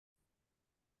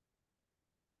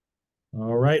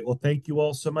All right. Well, thank you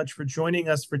all so much for joining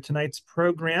us for tonight's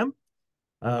program.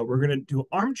 We're going to do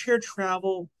armchair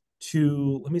travel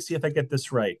to, let me see if I get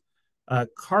this right.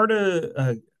 Cartagena?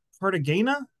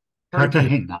 Cartagena.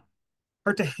 Cartagena.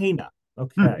 Cartagena.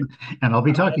 Okay. And I'll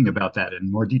be talking about that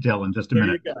in more detail in just a There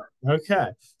you minute. go. Okay.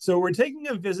 So we're taking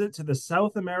a visit to the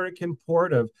South American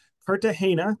port of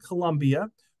Cartagena,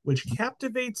 Colombia, which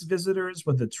captivates visitors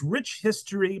with its rich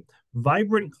history,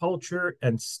 vibrant culture,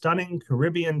 and stunning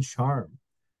Caribbean charm.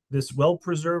 This well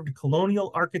preserved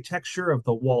colonial architecture of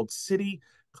the walled city,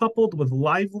 coupled with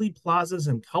lively plazas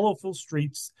and colorful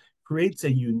streets, creates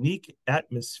a unique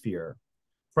atmosphere.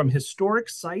 From historic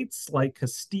sites like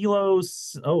Castillo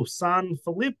San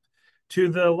Felipe to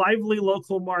the lively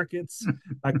local markets,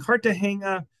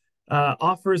 Cartagena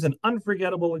offers an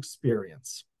unforgettable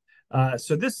experience.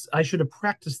 So this, I should have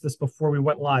practiced this before we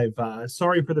went live.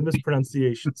 Sorry for the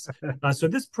mispronunciations. So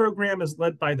this program is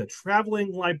led by the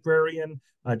traveling librarian,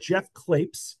 Jeff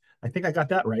Klapes. I think I got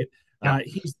that right. Yeah.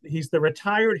 He's the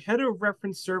retired head of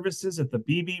reference services at the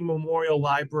Beebe Memorial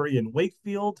Library in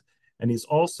Wakefield, and he's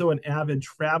also an avid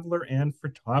traveler and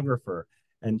photographer.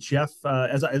 And Jeff,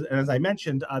 as I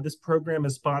mentioned, this program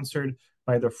is sponsored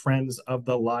by the Friends of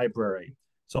the Library.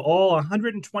 So all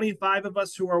 125 of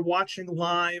us who are watching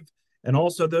live, and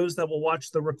also those that will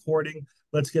watch the recording,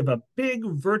 let's give a big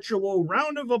virtual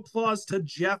round of applause to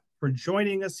Jeff for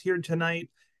joining us here tonight.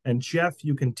 And Jeff,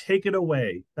 you can take it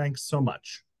away. Thanks so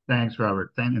much. Thanks,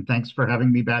 Robert. And thanks for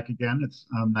having me back again. It's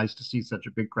nice to see such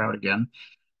a big crowd again.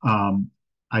 Um,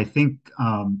 I think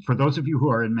for those of you who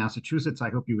are in Massachusetts, I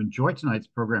hope you enjoy tonight's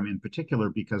program in particular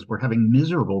because we're having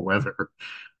miserable weather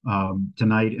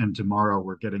tonight and tomorrow.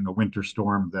 We're getting a winter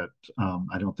storm that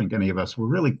I don't think any of us were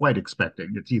really quite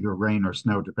expecting. It's either rain or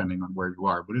snow, depending on where you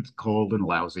are, but it's cold and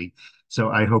lousy. So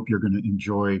I hope you're going to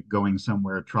enjoy going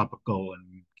somewhere tropical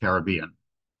and Caribbean,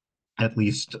 at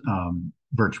least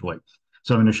virtually.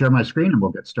 So I'm going to share my screen and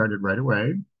we'll get started right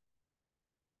away.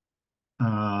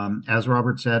 As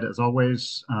Robert said, as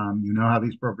always, you know how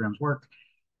these programs work.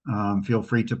 Feel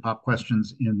free to pop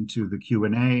questions into the Q&A,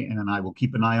 and I will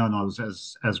keep an eye on those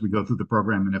as we go through the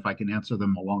program. And if I can answer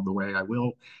them along the way, I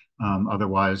will.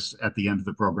 Otherwise, at the end of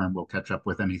the program, we'll catch up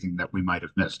with anything that we might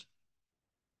have missed.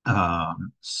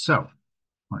 So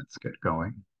let's get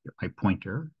going. Get my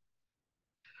pointer.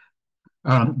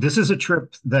 This is a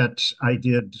trip that I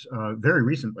did very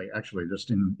recently, actually,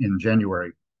 just in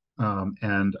January.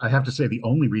 And I have to say the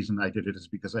only reason I did it is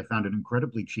because I found an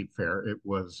incredibly cheap fare. It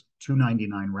was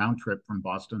 $2.99 round trip from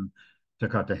Boston to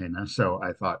Cartagena. So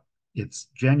I thought it's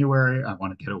January. I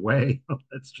want to get away.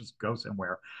 Let's just go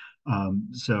somewhere.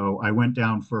 So I went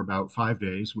down for about 5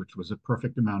 days, which was a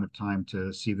perfect amount of time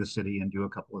to see the city and do a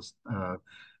couple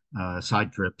of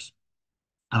side trips.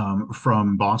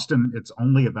 From Boston, it's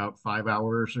only about 5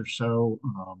 hours or so.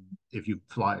 If you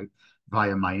fly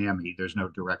via Miami, there's no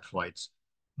direct flights,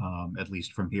 at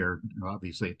least from here.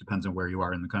 Obviously, it depends on where you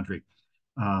are in the country.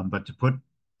 But to put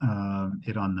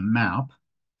it on the map,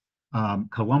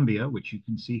 Colombia, which you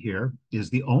can see here, is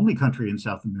the only country in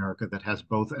South America that has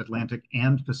both Atlantic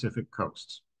and Pacific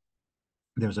coasts.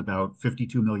 There's about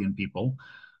 52 million people,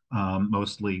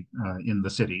 mostly in the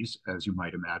cities, as you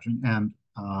might imagine. And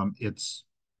it's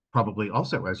probably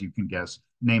also, as you can guess,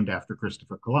 named after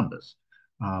Christopher Columbus.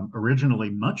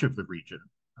 Originally, much of the region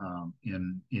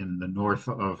in the north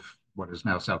of what is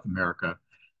now South America,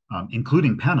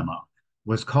 including Panama,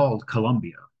 was called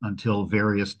Colombia until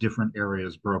various different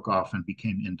areas broke off and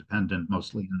became independent,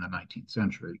 mostly in the 19th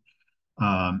century.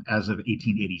 As of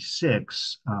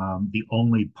 1886, the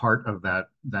only part of that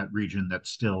region that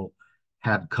still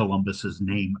had Columbus's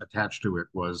name attached to it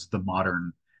was the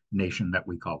modern nation that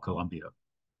we call Colombia.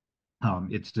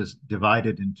 It's just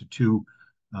divided into two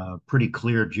pretty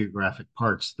clear geographic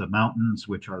parts, the mountains,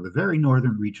 which are the very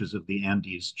northern reaches of the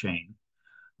Andes chain,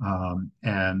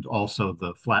 and also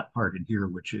the flat part in here,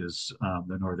 which is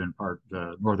the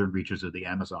northern reaches of the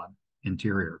Amazon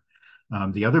interior.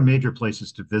 The other major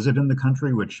places to visit in the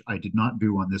country, which I did not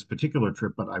do on this particular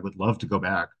trip, but I would love to go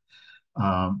back,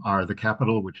 are the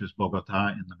capital, which is Bogota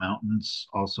in the mountains,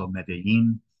 also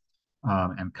Medellin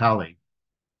and Cali,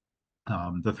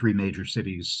 the three major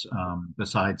cities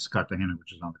besides Cartagena,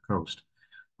 which is on the coast.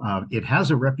 It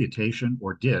has a reputation,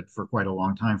 or did for quite a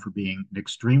long time, for being an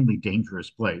extremely dangerous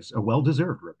place, a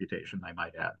well-deserved reputation, I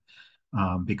might add,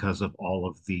 because of all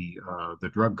of the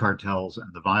drug cartels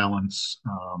and the violence,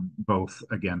 both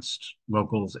against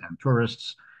locals and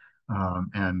tourists.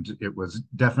 And it was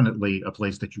definitely a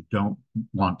place that you don't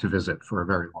want to visit for a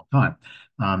very long time.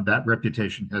 That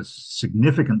reputation has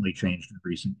significantly changed in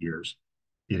recent years.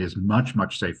 It is much,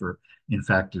 much safer. In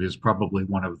fact, it is probably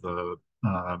one of the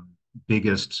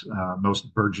biggest,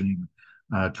 most burgeoning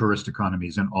tourist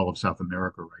economies in all of South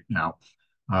America right now.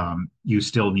 You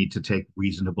still need to take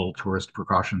reasonable tourist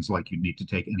precautions like you need to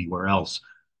take anywhere else.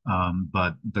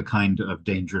 But the kind of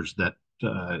dangers that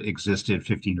existed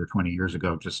 15 or 20 years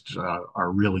ago just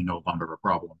are really no longer a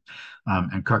problem.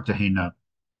 And Cartagena,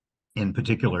 in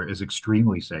particular, is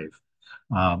extremely safe.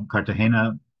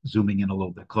 Cartagena, zooming in a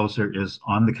little bit closer, is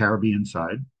on the Caribbean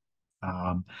side.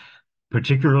 Um,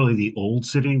 Particularly the old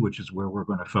city, which is where we're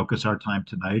going to focus our time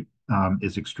tonight,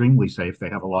 is extremely safe. They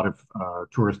have a lot of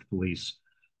tourist police.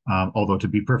 Although, to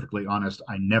be perfectly honest,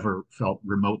 I never felt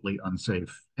remotely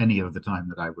unsafe any of the time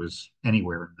that I was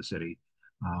anywhere in the city.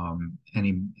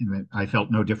 I felt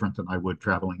no different than I would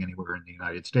traveling anywhere in the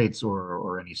United States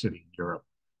or any city in Europe.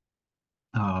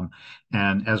 Um,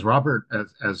 and as Robert,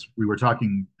 as we were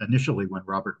talking initially when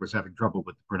Robert was having trouble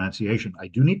with the pronunciation, I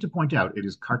do need to point out it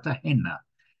is Cartagena.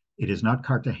 It is not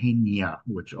Cartagena,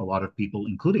 which a lot of people,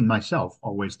 including myself,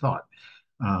 always thought.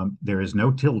 There is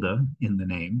no tilde in the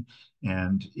name,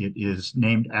 and it is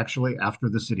named actually after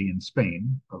the city in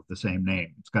Spain of the same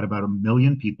name. It's got about 1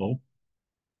 million people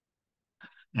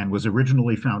and was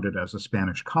originally founded as a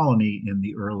Spanish colony in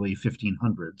the early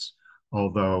 1500s,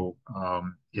 although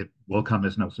it will come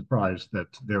as no surprise that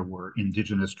there were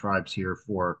indigenous tribes here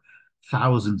for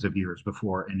thousands of years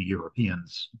before any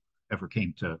Europeans ever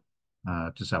came to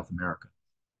South America.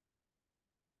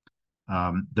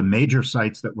 The major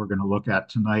sites that we're going to look at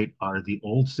tonight are the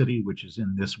Old City, which is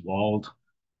in this walled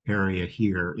area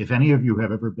here. If any of you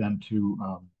have ever been to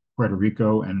Puerto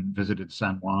Rico and visited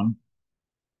San Juan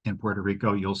in Puerto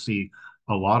Rico, you'll see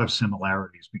a lot of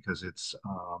similarities because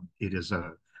it is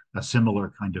a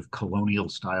similar kind of colonial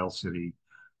style city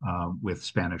with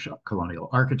Spanish colonial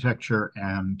architecture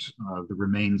and the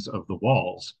remains of the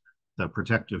walls. The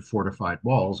protective fortified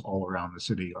walls all around the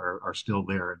city are still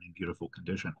there and in beautiful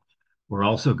condition. We're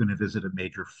also going to visit a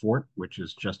major fort, which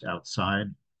is just outside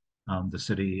the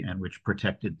city and which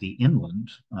protected the inland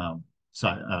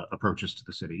approaches to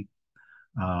the city.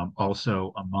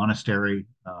 Also, a monastery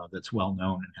that's well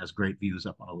known and has great views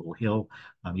up on a little hill.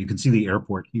 You can see the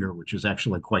airport here, which is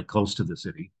actually quite close to the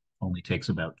city. Only takes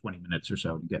about 20 minutes or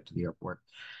so to get to the airport.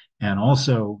 And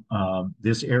also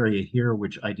this area here,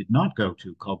 which I did not go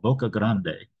to, called Boca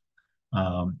Grande.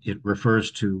 It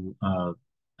refers to,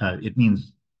 it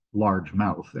means large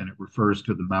mouth, and it refers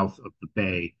to the mouth of the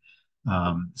bay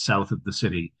south of the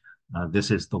city.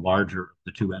 This is the larger of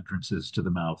the two entrances to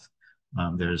the mouth.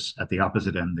 There's at the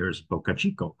opposite end, there's Boca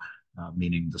Chico,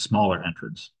 meaning the smaller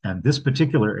entrance. And this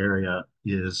particular area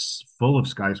is full of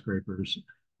skyscrapers,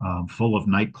 full of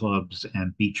nightclubs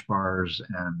and beach bars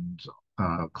and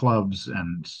clubs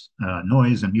and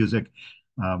noise and music,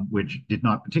 which did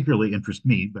not particularly interest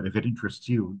me. But if it interests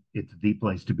you, it's the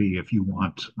place to be if you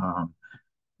want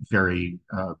very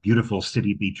beautiful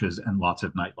city beaches and lots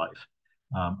of nightlife.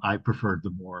 I preferred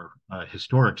the more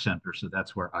historic center, so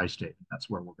that's where I stayed. That's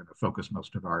where we're going to focus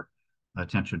most of our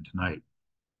attention tonight.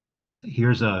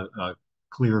 Here's a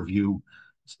clear view,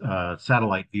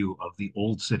 satellite view of the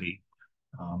old city.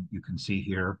 You can see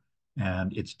here,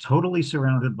 and it's totally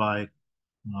surrounded by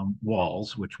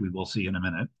walls, which we will see in a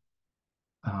minute.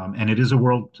 And it is a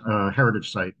World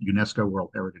Heritage Site, UNESCO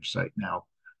World Heritage Site now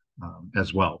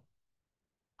as well.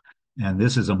 And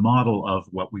this is a model of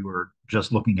what we were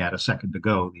just looking at a second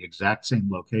ago, the exact same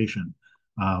location,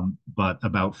 but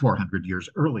about 400 years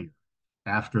earlier,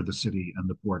 after the city and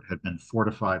the port had been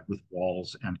fortified with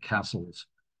walls and castles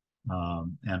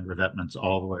and revetments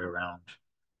all the way around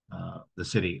the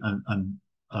city.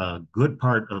 A good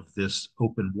part of this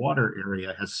open water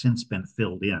area has since been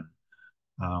filled in,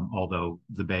 although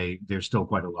the bay, there's still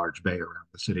quite a large bay around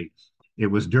the city. It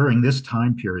was during this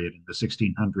time period in the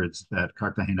 1600s that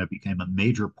Cartagena became a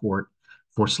major port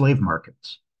for slave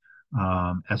markets,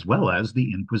 as well as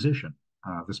the Inquisition,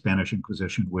 the Spanish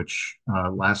Inquisition, which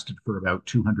lasted for about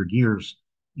 200 years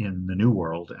in the New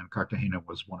World, and Cartagena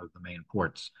was one of the main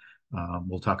ports.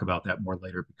 We'll talk about that more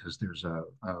later because there's a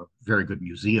very good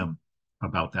museum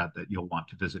about that you'll want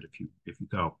to visit if you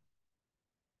go.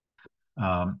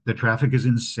 The traffic is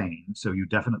insane, so you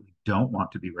definitely don't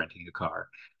want to be renting a car.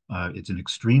 It's an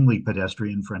extremely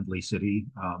pedestrian-friendly city.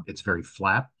 It's very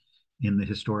flat in the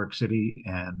historic city,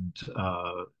 and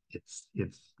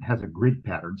it has a grid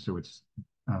pattern, so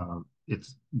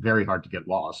it's very hard to get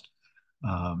lost.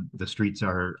 The streets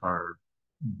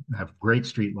have great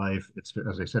street life. It's,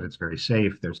 as I said, it's very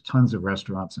safe. There's tons of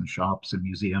restaurants and shops and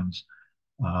museums.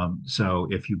 So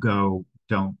if you go,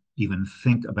 don't even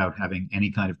think about having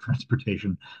any kind of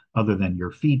transportation other than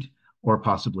your feet or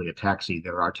possibly a taxi.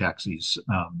 There are taxis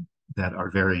that are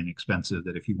very inexpensive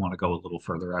that if you want to go a little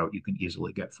further out, you can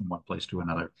easily get from one place to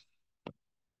another.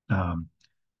 Um,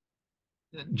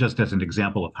 just as an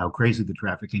example of how crazy the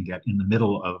traffic can get in the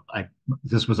middle of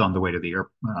this was on the way to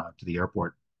the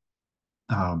airport.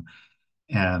 Um,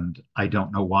 and I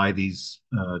don't know why these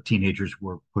teenagers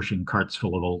were pushing carts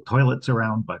full of old toilets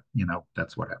around, but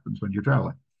that's what happens when you're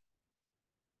traveling.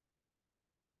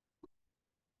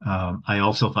 I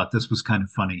also thought this was kind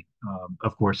of funny.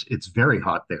 Of course, it's very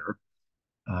hot there.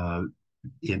 Uh,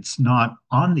 it's not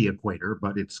on the equator,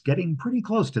 but it's getting pretty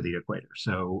close to the equator.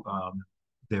 So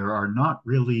there are not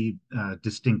really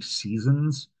distinct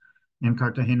seasons in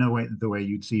Cartagena the way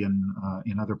you'd see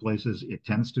in other places. It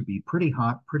tends to be pretty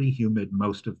hot, pretty humid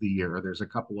most of the year. There's a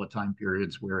couple of time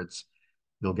periods where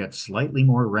you'll get slightly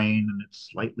more rain and it's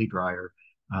slightly drier.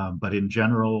 But in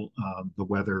general, the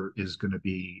weather is going to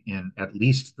be in at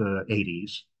least the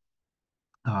 80s,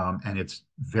 and it's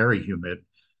very humid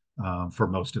for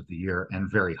most of the year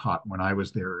and very hot. When I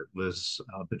was there, it was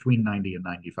between 90 and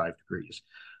 95 degrees,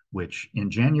 which in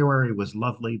January was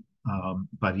lovely.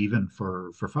 But even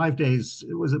for 5 days,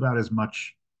 it was about as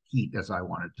much heat as I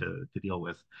wanted to deal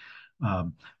with.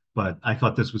 Um, but I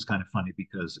thought this was kind of funny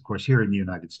because, of course, here in the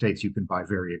United States, you can buy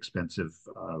very expensive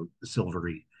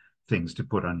silvery things to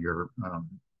put on your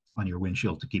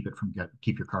windshield to keep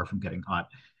your car from getting hot.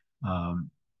 Um,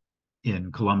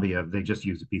 in Colombia, they just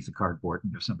use a piece of cardboard,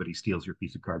 and if somebody steals your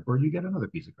piece of cardboard, you get another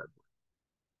piece of cardboard.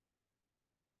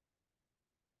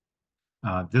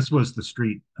 This was the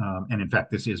street, and in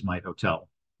fact, this is my hotel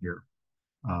here.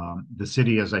 The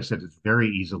city, as I said, is very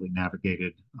easily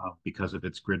navigated because of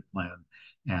its grid plan,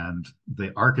 and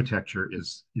the architecture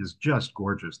is just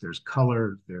gorgeous. There's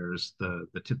color, there's the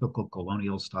typical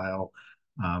colonial style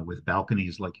with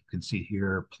balconies like you can see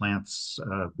here, plants,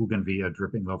 bougainvillea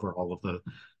dripping over all of the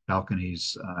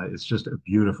balconies. It's just a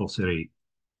beautiful city.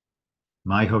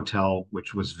 My hotel,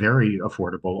 which was very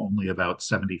affordable, only about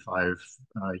 75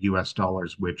 US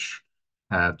dollars, which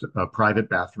had a private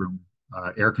bathroom,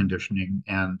 air conditioning,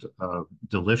 and a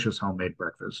delicious homemade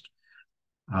breakfast,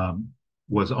 um,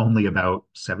 was only about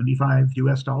 75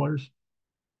 US dollars.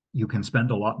 You can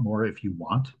spend a lot more if you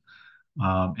want.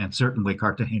 And certainly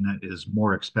Cartagena is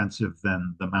more expensive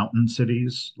than the mountain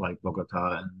cities like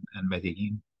Bogota and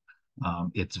Medellin.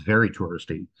 It's very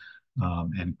touristy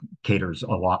and caters a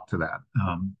lot to that.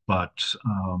 But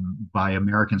by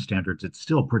American standards, it's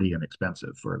still pretty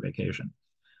inexpensive for a vacation.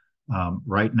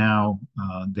 Right now,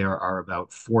 there are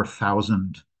about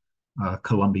 4,000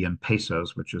 Colombian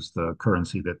pesos, which is the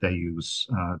currency that they use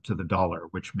to the dollar,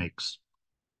 which makes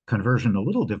conversion a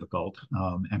little difficult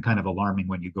and kind of alarming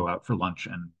when you go out for lunch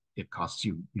and it costs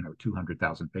you,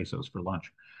 200,000 pesos for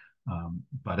lunch.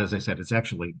 But as I said, it's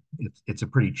a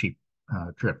pretty cheap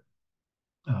trip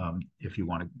if you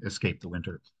want to escape the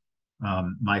winter.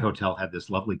 My hotel had this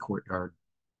lovely courtyard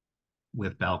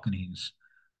with balconies,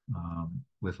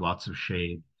 with lots of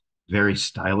shade, very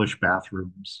stylish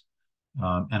bathrooms,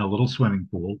 and a little swimming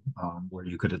pool where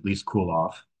you could at least cool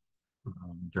off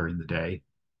during the day.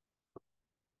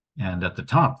 And at the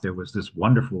top, there was this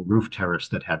wonderful roof terrace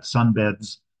that had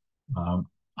sunbeds. Um,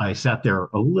 I sat there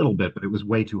a little bit, but it was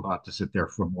way too hot to sit there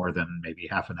for more than maybe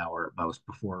half an hour at most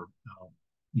before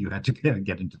you had to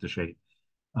get into the shade.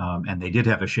 And they did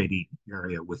have a shady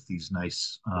area with these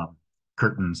nice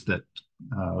curtains that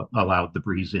allowed the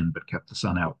breeze in but kept the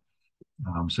sun out.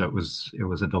 So it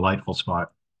was a delightful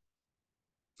spot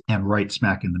and right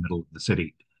smack in the middle of the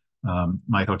city.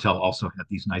 My hotel also had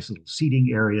these nice little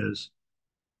seating areas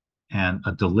and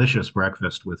a delicious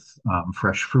breakfast with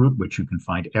fresh fruit, which you can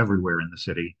find everywhere in the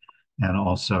city, and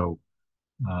also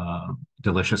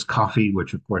delicious coffee,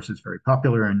 which of course is very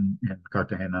popular in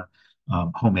Cartagena,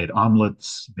 homemade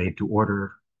omelets made to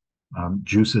order,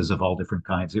 juices of all different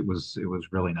kinds. It was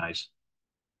really nice.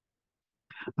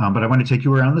 But I want to take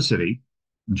you around the city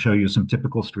and show you some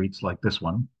typical streets like this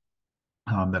one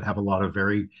that have a lot of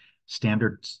very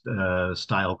standard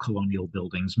style colonial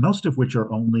buildings, most of which are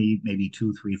only maybe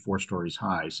 2, 3, 4 stories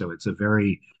high. So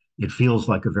it feels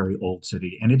like a very old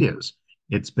city, and it is.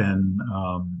 It's been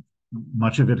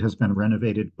much of it has been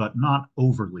renovated, but not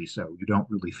overly so. You don't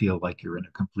really feel like you're in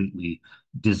a completely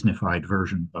Disneyfied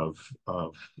version of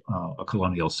a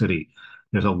colonial city.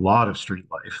 There's a lot of street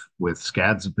life with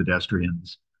scads of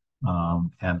pedestrians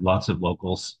and lots of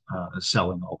locals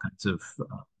selling all kinds of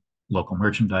local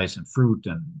merchandise and fruit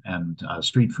and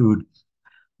street food.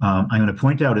 I'm going to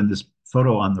point out in this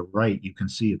photo on the right, you can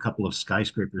see a couple of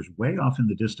skyscrapers way off in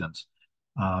the distance.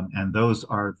 And those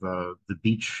are the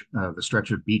beach, the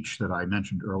stretch of beach that I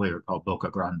mentioned earlier called Boca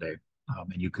Grande.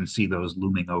 And you can see those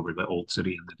looming over the old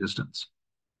city in the distance.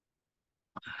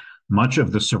 much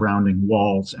of the surrounding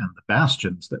walls and the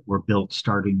bastions that were built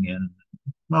starting in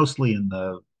mostly in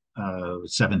the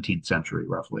 17th century,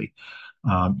 roughly.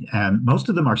 And most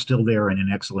of them are still there and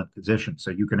in excellent condition.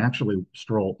 So you can actually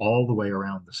stroll all the way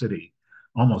around the city,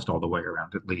 almost all the way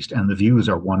around at least. And the views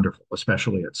are wonderful,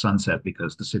 especially at sunset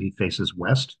because the city faces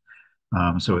west.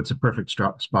 So it's a perfect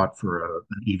spot for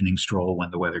an evening stroll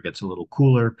when the weather gets a little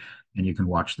cooler and you can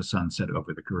watch the sunset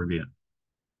over the Caribbean.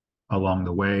 Along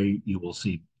the way, you will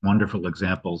see wonderful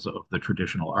examples of the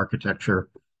traditional architecture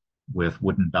with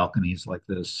wooden balconies like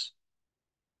this.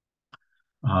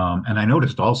 And I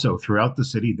noticed also throughout the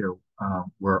city there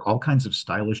were all kinds of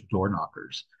stylish door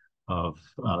knockers. Of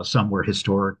some were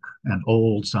historic and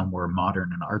old, some were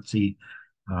modern and artsy.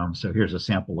 So here's a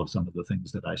sample of some of the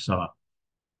things that I saw.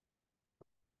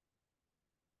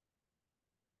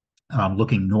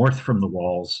 Looking north from the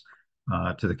walls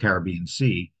to the Caribbean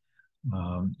Sea,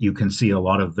 you can see a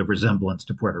lot of the resemblance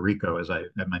to Puerto Rico, as I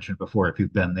mentioned before. If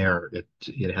you've been there,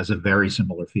 it has a very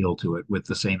similar feel to it with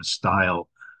the same style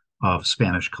of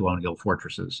Spanish colonial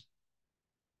fortresses.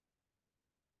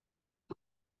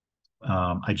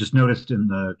 I just noticed in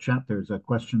the chat there's a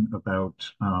question about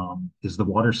is the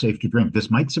water safe to drink? This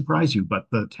might surprise you, but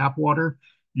the tap water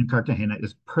in Cartagena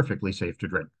is perfectly safe to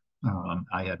drink.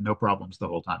 I had no problems the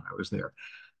whole time I was there.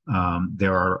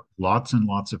 There are lots and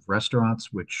lots of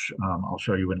restaurants, which I'll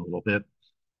show you in a little bit.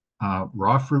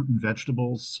 Raw fruit and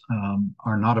vegetables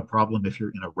are not a problem if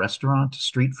you're in a restaurant.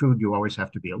 Street food, you always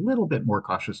have to be a little bit more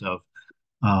cautious of,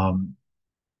 um,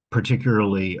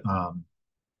 particularly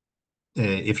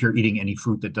if you're eating any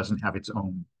fruit that doesn't have its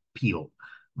own peel.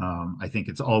 I think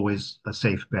it's always a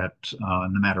safe bet,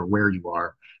 no matter where you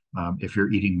are. If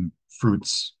you're eating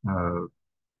fruits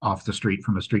off the street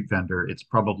from a street vendor, it's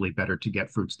probably better to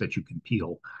get fruits that you can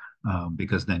peel,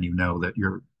 because then you know that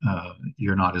you're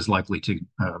not as likely to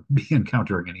be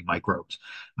encountering any microbes.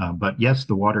 But yes,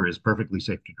 the water is perfectly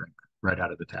safe to drink right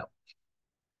out of the tap.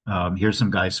 Here's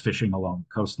some guys fishing along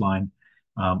the coastline.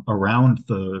 Around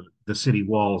the city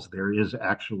walls, there is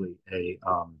actually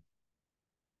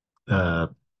uh,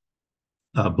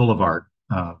 a boulevard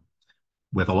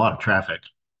with a lot of traffic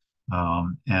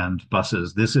and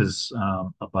buses. This is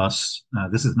a bus.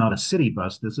 This is not a city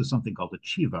bus. This is something called a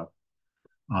chiva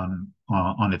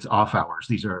on its off hours.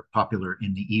 These are popular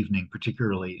in the evening,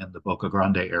 particularly in the Boca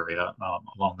Grande area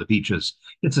along the beaches.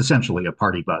 It's essentially a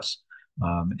party bus,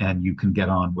 and you can get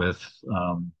on with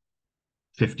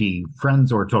 50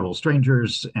 friends or total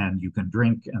strangers, and you can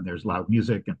drink, and there's loud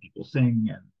music, and people sing,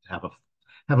 and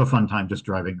have a fun time just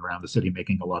driving around the city,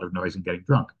 making a lot of noise and getting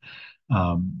drunk.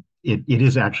 It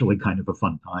is actually kind of a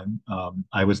fun time.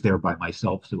 I was there by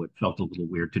myself, so it felt a little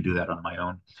weird to do that on my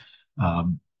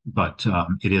own. But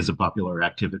it is a popular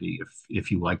activity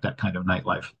if you like that kind of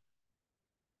nightlife.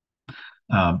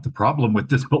 The problem with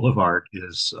this boulevard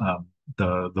is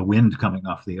the wind coming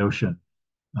off the ocean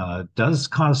does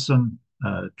cause some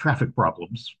traffic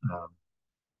problems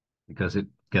because it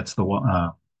gets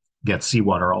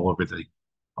seawater all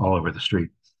over the street.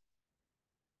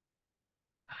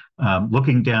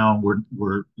 Looking down,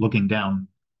 we're looking down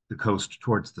the coast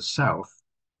towards the south,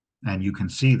 and you can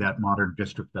see that modern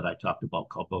district that I talked about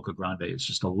called Boca Grande. It's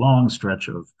just a long stretch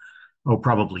of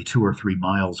probably 2 or 3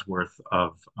 miles worth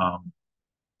of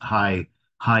high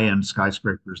end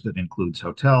skyscrapers that includes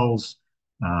hotels,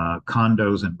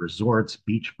 condos and resorts,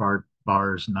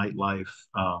 bars, nightlife.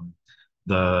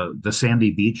 The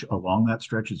sandy beach along that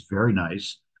stretch is very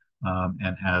nice,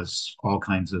 and has all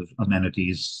kinds of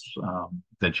amenities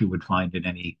that you would find in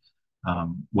any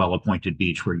well-appointed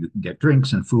beach where you can get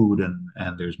drinks and food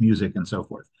and there's music and so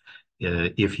forth.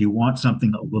 If you want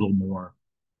something a little more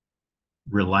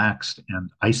relaxed and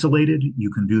isolated, you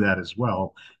can do that as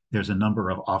well. There's a number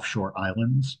of offshore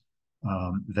islands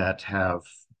that have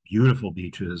beautiful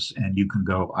beaches, and you can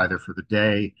go either for the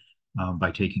day by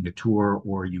taking a tour,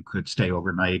 or you could stay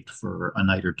overnight for a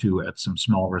night or two at some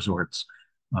small resorts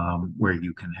where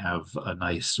you can have a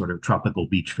nice sort of tropical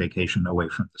beach vacation away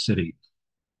from the city.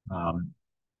 Um,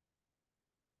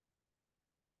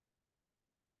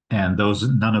 and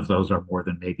none of those are more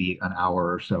than maybe an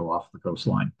hour or so off the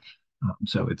coastline.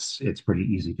 So it's pretty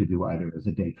easy to do either as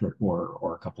a day trip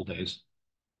or a couple days.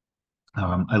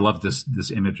 I love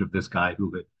this image of this guy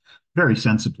who had very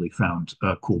sensibly found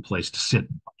a cool place to sit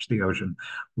and watch the ocean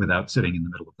without sitting in the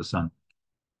middle of the sun.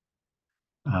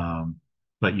 Um,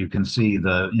 but you can see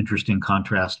the interesting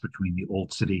contrast between the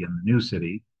old city and the new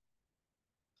city.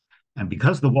 And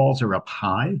because the walls are up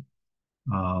high,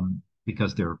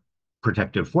 because they're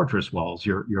protective fortress walls,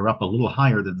 you're up a little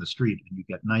higher than the street, and you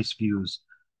get nice views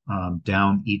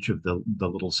down each of the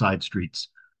little side streets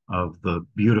of the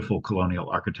beautiful colonial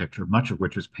architecture, much of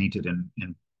which is painted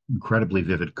in incredibly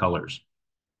vivid colors.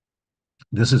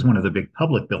 This is one of the big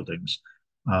public buildings.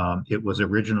 It was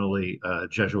originally a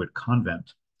Jesuit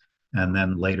convent and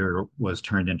then later was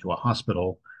turned into a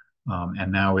hospital,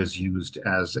 and now is used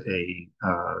as a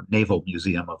naval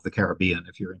museum of the Caribbean,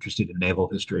 if you're interested in naval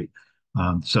history.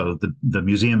 So the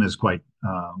museum is quite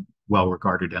well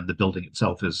regarded, and the building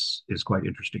itself is quite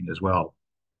interesting as well.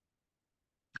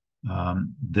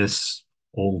 This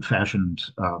old-fashioned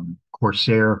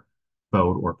corsair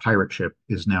boat or pirate ship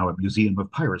is now a museum of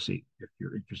piracy, if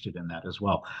you're interested in that as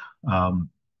well.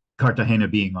 Cartagena,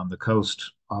 being on the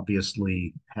coast,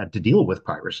 obviously had to deal with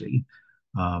piracy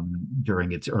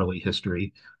during its early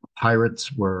history.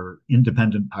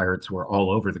 Independent pirates were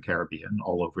all over the Caribbean,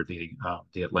 all over the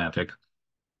Atlantic,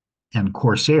 and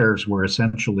corsairs were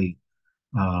essentially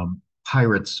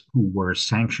pirates who were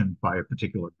sanctioned by a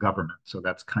particular government. So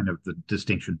that's kind of the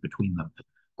distinction between them.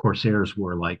 Corsairs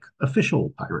were like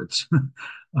official pirates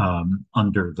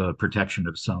under the protection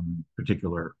of some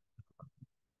particular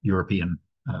European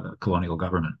colonial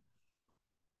government.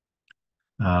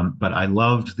 But I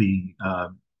loved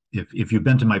if you've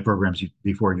been to my programs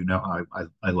before, you know how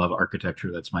I love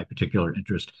architecture. That's my particular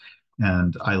interest.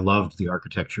 And I loved the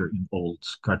architecture in old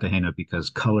Cartagena because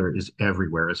color is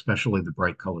everywhere, especially the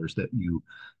bright colors that you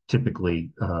typically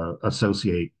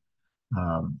associate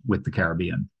with the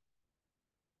Caribbean.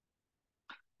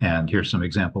 And here's some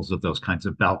examples of those kinds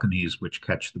of balconies which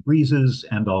catch the breezes,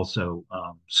 and also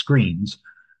screens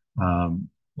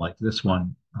like this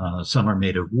one. Some are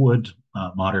made of wood.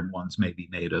 Modern ones may be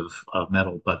made of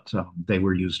metal, but they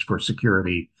were used for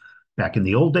security back in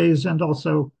the old days, and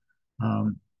also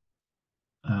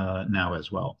now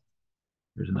as well.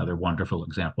 Here's another wonderful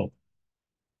example.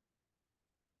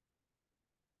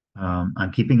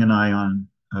 I'm keeping an eye on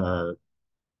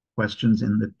questions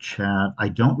in the chat. I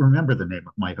don't remember the name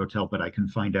of my hotel, but I can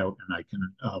find out and I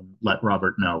can let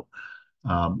Robert know.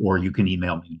 Or you can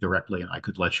email me directly and I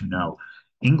could let you know.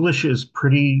 English is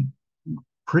pretty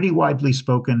widely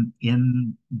spoken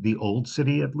in the old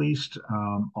city, at least,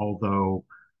 although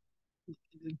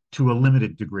to a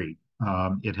limited degree.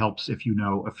 It helps if you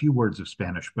know a few words of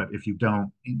Spanish, but if you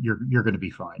don't, you're going to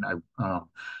be fine.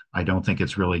 I don't think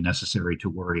it's really necessary to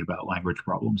worry about language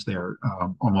problems there.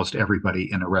 Almost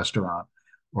everybody in a restaurant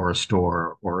or a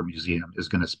store or a museum is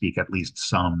going to speak at least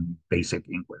some basic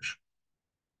English.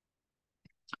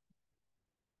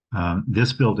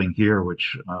 This building here,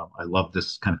 which I love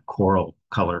this kind of coral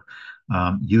color,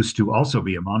 used to also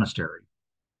be a monastery.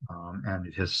 And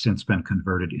it has since been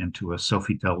converted into a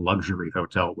Sofitel luxury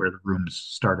hotel where the rooms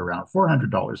start around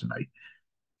 $400 a night.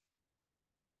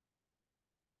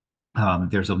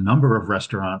 There's a number of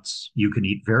restaurants. You can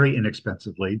eat very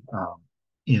inexpensively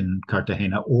in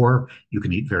Cartagena, or you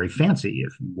can eat very fancy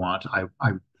if you want.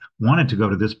 I wanted to go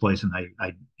to this place and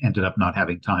I ended up not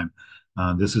having time.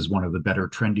 This is one of the better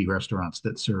trendy restaurants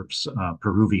that serves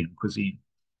Peruvian cuisine.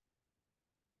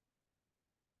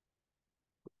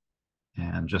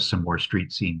 And just some more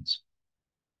street scenes.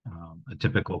 A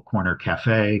typical corner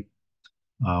cafe.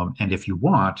 And if you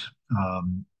want,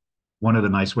 one of the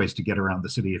nice ways to get around the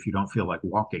city if you don't feel like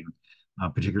walking,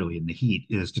 particularly in the heat,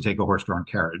 is to take a horse-drawn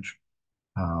carriage.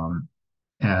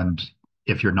 And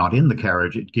if you're not in the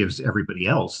carriage, it gives everybody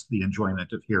else the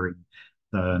enjoyment of hearing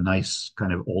the nice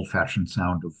kind of old-fashioned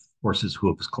sound of horses'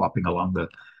 hooves clopping along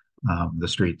the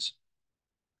streets.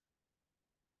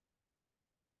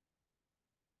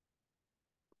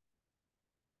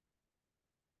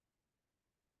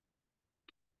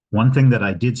 One thing that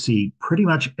I did see pretty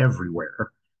much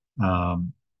everywhere,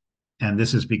 and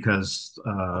this is because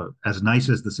as nice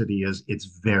as the city is,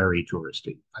 it's very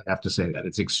touristy. I have to say that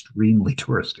it's extremely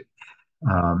touristy.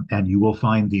 And you will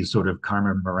find these sort of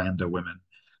Carmen Miranda women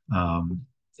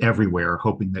everywhere,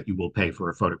 hoping that you will pay for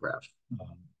a photograph.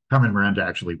 Carmen Miranda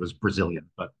actually was Brazilian,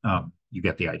 but you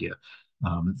get the idea.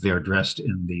 They're dressed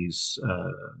in these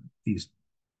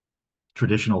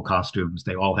traditional costumes.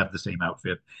 They all have the same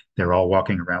outfit. They're all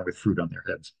walking around with fruit on their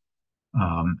heads.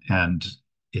 And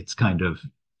it's kind of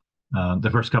the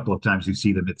first couple of times you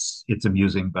see them, it's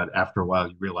amusing, but after a while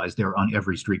you realize they're on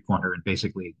every street corner, and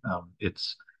basically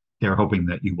they're hoping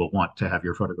that you will want to have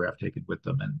your photograph taken with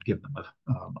them and give them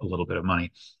a little bit of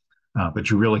money. But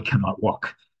you really cannot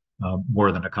walk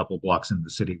more than a couple blocks in the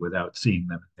city without seeing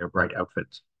them in their bright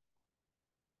outfits.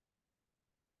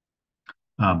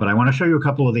 But I want to show you a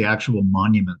couple of the actual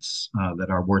monuments that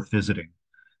are worth visiting.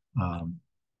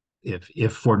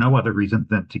 If for no other reason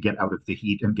than to get out of the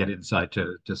heat and get inside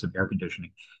to some air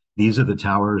conditioning. These are the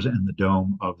towers and the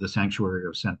dome of the sanctuary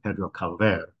of San Pedro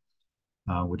Calver.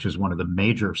 which is one of the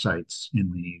major sites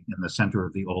in the center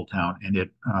of the old town, and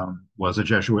it was a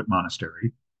Jesuit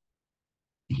monastery.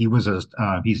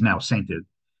 He's now sainted.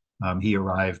 He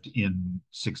arrived in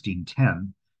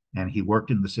 1610, and he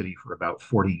worked in the city for about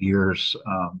 40 years,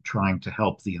 trying to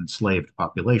help the enslaved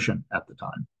population at the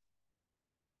time.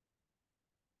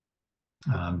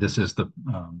 This is the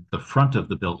front of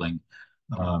the building.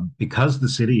 Because the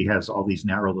city has all these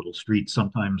narrow little streets,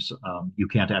 sometimes you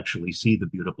can't actually see the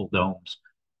beautiful domes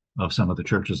of some of the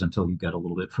churches until you get a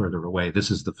little bit further away. This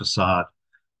is the facade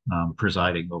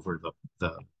presiding over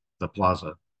the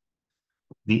plaza.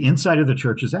 The inside of the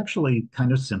church is actually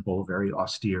kind of simple, very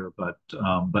austere, but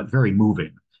very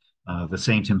moving. The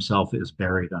saint himself is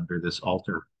buried under this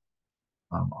altar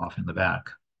off in the back,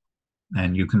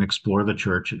 and you can explore the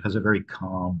church. It has a very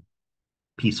calm,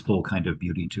 peaceful kind of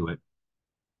beauty to it.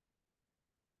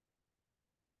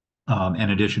 In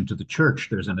addition to the church,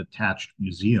 there's an attached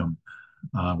museum,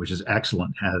 which is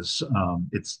excellent. Has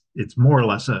it's more or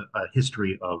less a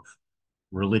history of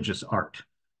religious art,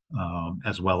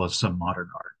 as well as some modern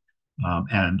art,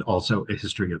 and also a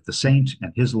history of the saint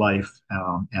and his life,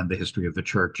 and the history of the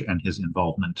church and his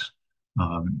involvement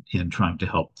in trying to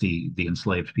help the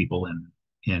enslaved people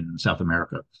in South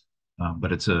America.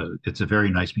 But it's a very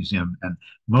nice museum, and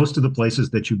most of the places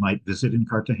that you might visit in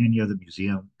Cartagena, the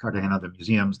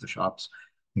museums, the shops,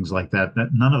 things like that,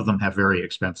 none of them have very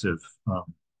expensive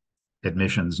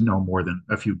admissions, no more than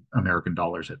a few American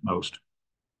dollars at most.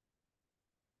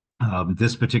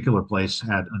 This particular place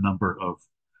had a number of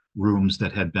rooms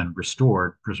that had been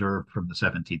preserved from the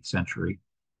 17th century.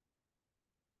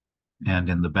 And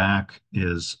in the back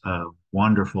is a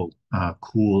wonderful,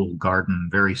 cool garden,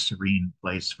 very serene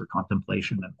place for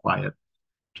contemplation and quiet,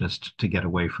 just to get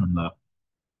away from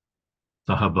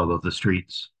the hubbub of the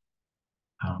streets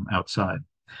outside.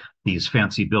 These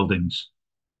fancy buildings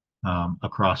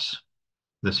across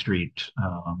the street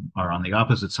are on the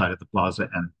opposite side of the plaza,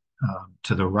 and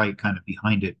to the right, kind of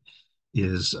behind it,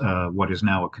 is what is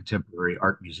now a contemporary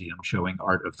art museum showing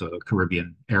art of the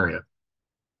Caribbean area.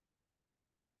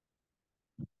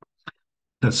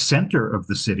 The center of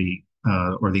the city,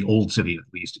 or the old city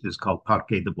at least, is called Parque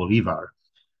de Bolivar,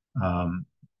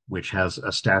 which has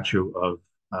a statue of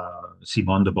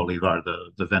Simón de Bolivar,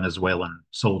 the Venezuelan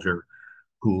soldier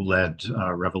who led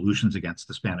revolutions against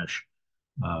the Spanish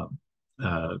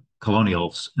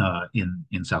colonials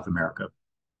in South America.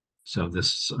 So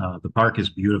the park is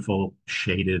beautiful,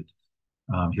 shaded.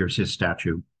 Here's his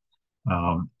statue.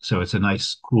 So it's a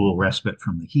nice, cool respite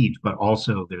from the heat, but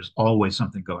also there's always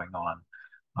something going on.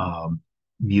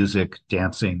 Music,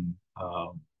 dancing,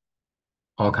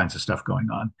 all kinds of stuff going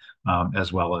on,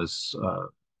 as well as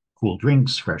cool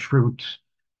drinks, fresh fruit,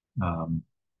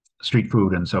 street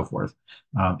food, and so forth.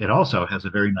 It also has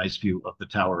a very nice view of the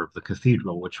tower of the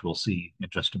cathedral, which we'll see in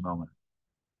just a moment.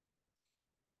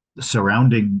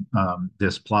 Surrounding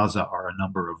this plaza are a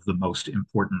number of the most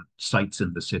important sites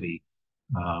in the city,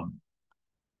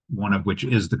 one of which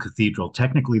is the cathedral.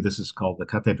 Technically, this is called the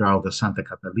Catedral de Santa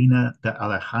Catalina de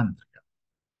Alejandria.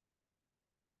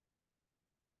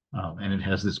 And it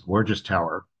has this gorgeous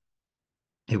tower.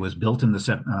 It was built in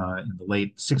the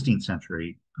late 16th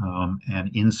century, and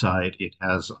inside it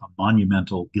has a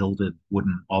monumental gilded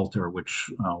wooden altar, which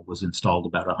was installed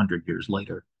about 100 years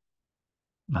later.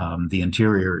 The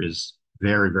interior is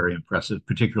very, very impressive,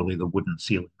 particularly the wooden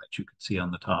ceiling that you can see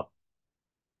on the top,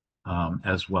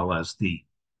 as well as the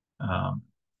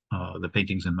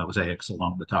paintings and mosaics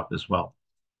along the top as well.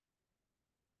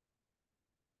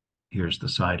 Here's the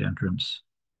side entrance.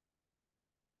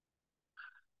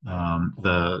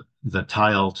 The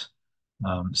tiled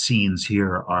scenes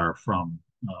here are from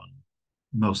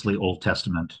mostly Old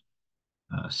Testament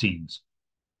scenes.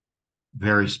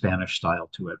 Very Spanish style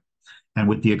to it. And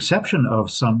with the exception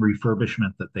of some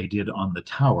refurbishment that they did on the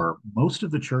tower, most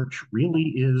of the church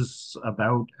really is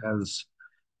about as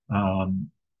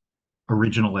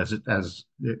original as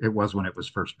it was when it was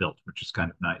first built, which is kind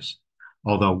of nice.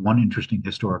 Although one interesting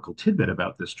historical tidbit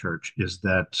about this church is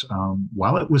that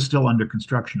while it was still under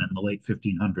construction in the late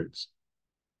 1500s,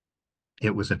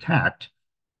 it was attacked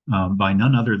by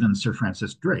none other than Sir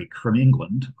Francis Drake from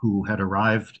England, who had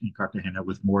arrived in Cartagena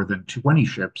with more than 20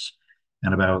 ships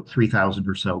and about 3,000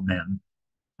 or so men.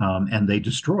 And they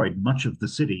destroyed much of the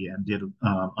city and did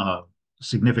a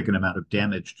significant amount of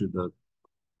damage to the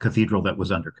cathedral that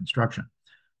was under construction.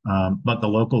 But the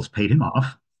locals paid him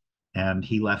off, and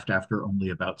he left after only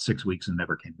about 6 weeks and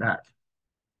never came back.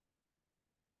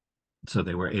 So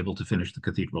they were able to finish the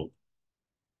cathedral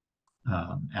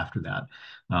after that.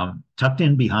 Tucked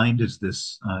in behind is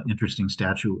this interesting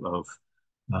statue of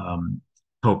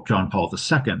Pope John Paul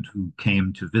II, who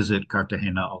came to visit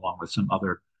Cartagena along with some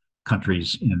other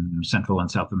countries in Central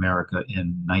and South America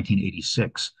in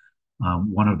 1986.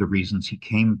 One of the reasons he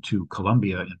came to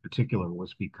Colombia in particular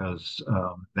was because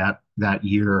that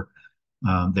year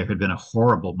there had been a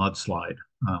horrible mudslide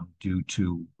due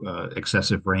to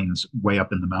excessive rains way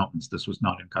up in the mountains. This was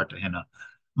not in Cartagena,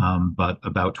 but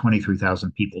about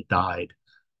 23,000 people died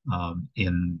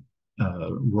in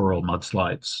rural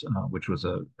mudslides, which was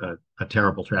a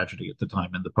terrible tragedy at the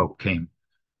time. And the Pope came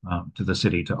to the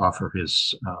city to offer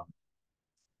his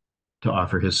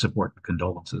support and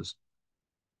condolences.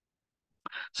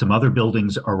 Some other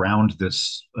buildings around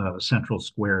this central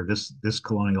square. This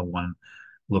colonial one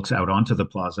looks out onto the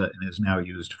plaza and is now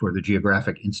used for the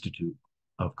Geographic Institute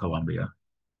of Colombia.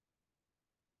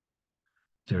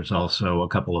 There's also a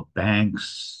couple of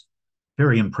banks,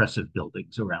 very impressive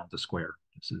buildings around the square.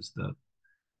 This is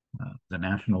the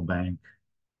National Bank,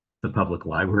 the public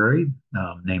library,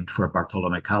 named for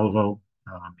Bartolome Calvo.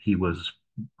 He was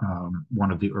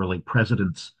one of the early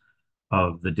presidents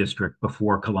of the district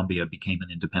before Colombia became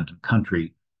an independent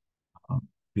country.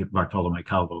 Bartolome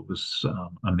Calvo was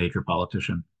a major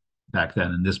politician back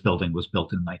then, and this building was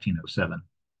built in 1907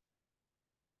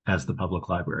 as the public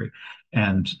library.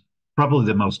 And probably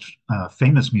the most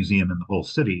famous museum in the whole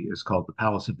city is called the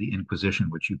Palace of the Inquisition,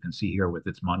 which you can see here with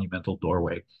its monumental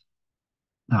doorway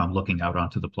looking out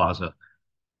onto the plaza.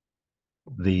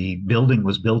 The building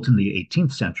was built in the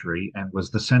 18th century and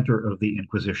was the center of the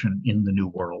Inquisition in the New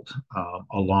World,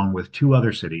 along with two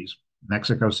other cities,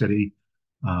 Mexico City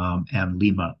and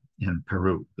Lima in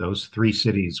Peru. Those three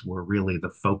cities were really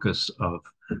the focus of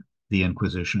the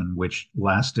Inquisition, which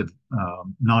lasted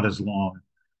not as long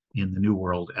in the New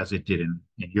World as it did in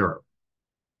Europe.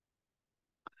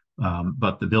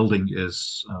 But the building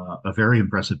is a very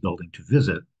impressive building to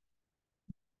visit,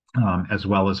 as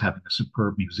well as having a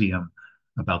superb museum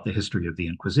about the history of the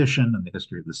Inquisition and the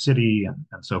history of the city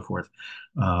and so forth.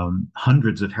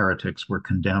 Hundreds of heretics were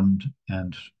condemned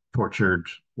and tortured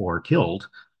or killed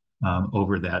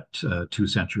over that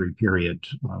 2-century period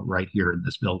right here in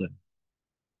this building.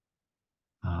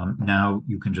 Now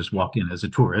you can just walk in as a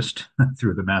tourist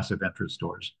through the massive entrance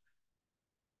doors.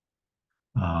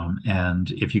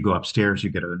 And if you go upstairs,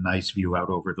 you get a nice view out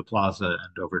over the plaza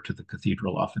and over to the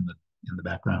cathedral off in the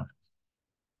background.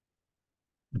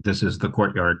 This is the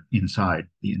courtyard inside,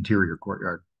 the interior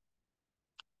courtyard,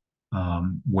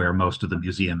 where most of the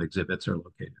museum exhibits are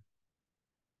located.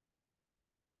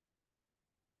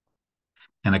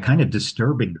 And a kind of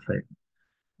disturbing thing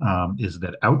is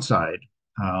that outside,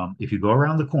 if you go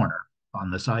around the corner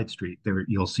on the side street, there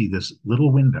you'll see this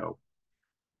little window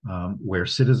where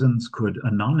citizens could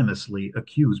anonymously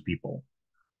accuse people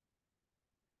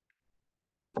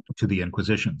to the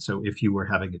Inquisition. So if you were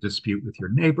having a dispute with your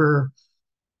neighbor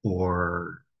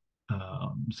or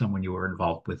someone you were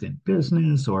involved with in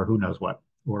business or who knows what,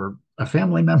 or a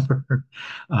family member,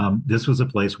 this was a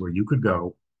place where you could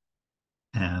go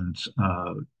and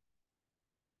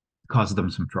cause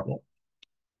them some trouble.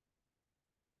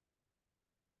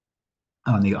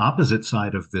 On the opposite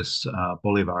side of this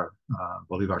Bolivar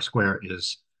Square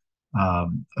is a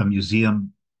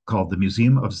museum called the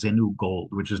Museum of Zenu Gold,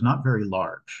 which is not very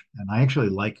large. And I actually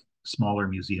like smaller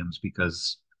museums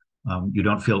because you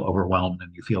don't feel overwhelmed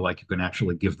and you feel like you can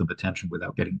actually give them attention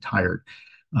without getting tired.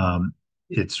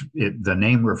 The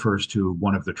name refers to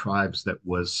one of the tribes that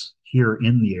was here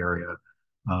in the area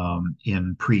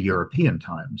in pre-European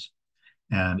times.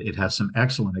 And it has some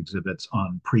excellent exhibits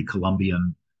on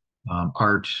pre-Columbian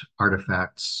art,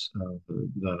 artifacts,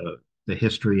 the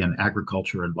history and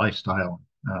agriculture and lifestyle,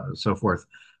 so forth,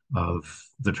 of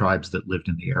the tribes that lived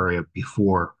in the area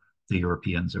before the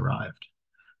Europeans arrived.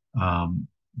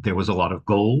 There was a lot of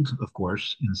gold, of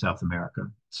course, in South America.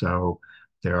 So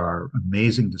there are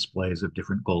amazing displays of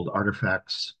different gold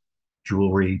artifacts,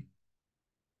 jewelry,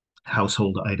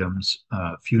 household items,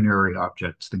 funerary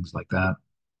objects, things like that.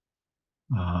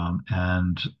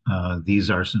 These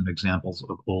are some examples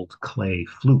of old clay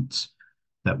flutes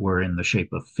that were in the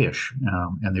shape of fish.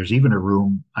 And there's even a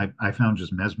room I found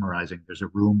just mesmerizing. There's a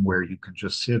room where you can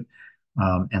just sit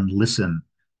and listen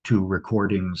to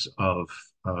recordings of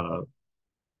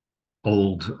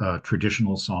old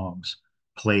traditional songs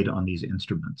played on these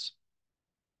instruments.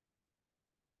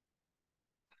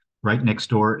 Right next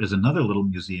door is another little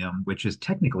museum, which is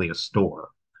technically a store.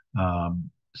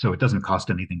 So it doesn't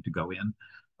cost anything to go in.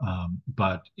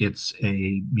 But it's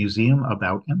a museum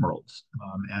about emeralds.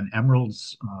 And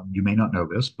emeralds, you may not know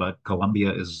this, but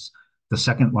Colombia is the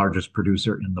second largest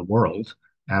producer in the world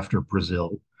after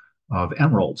Brazil. of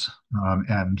emeralds.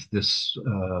 And this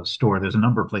store, there's a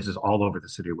number of places all over the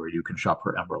city where you can shop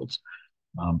for emeralds.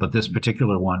 But this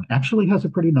particular one actually has a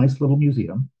pretty nice little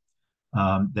museum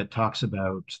that talks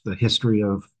about the history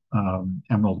of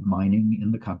emerald mining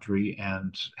in the country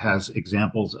and has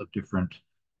examples of different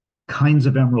kinds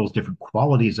of emeralds, different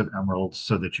qualities of emeralds,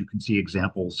 so that you can see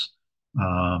examples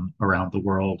around the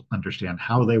world, understand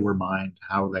how they were mined,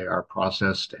 how they are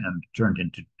processed and turned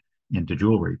into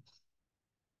jewelry.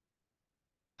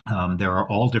 There are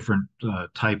all different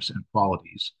types and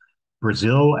qualities.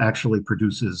 Brazil actually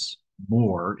produces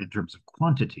more in terms of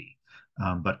quantity,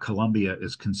 but Colombia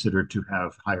is considered to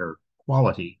have higher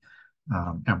quality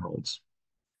emeralds.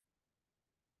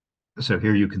 So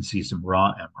here you can see some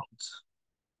raw emeralds.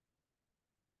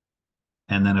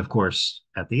 And then, of course,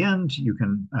 at the end, you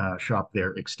can shop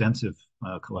their extensive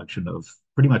collection of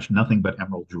pretty much nothing but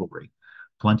emerald jewelry,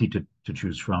 plenty to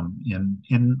choose from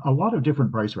in a lot of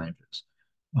different price ranges.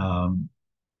 Um,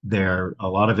 a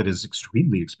lot of it is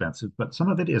extremely expensive, but some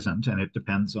of it isn't, and it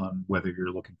depends on whether you're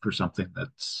looking for something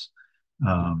that's,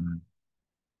 um,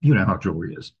 you know how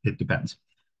jewelry is. It depends.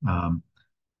 Um,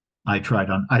 I'm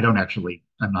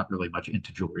not really much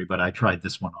into jewelry, but I tried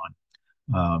this one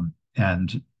on.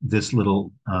 And this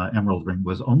little emerald ring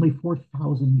was only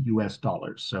 4,000 US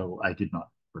dollars, so I did not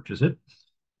purchase it.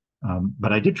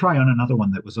 But I did try on another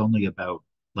one that was only about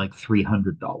like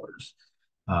 $300.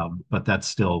 But that's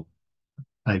still,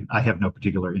 I have no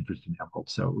particular interest in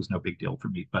emeralds, so it was no big deal for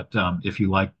me. But if you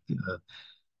like,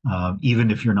 even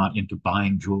if you're not into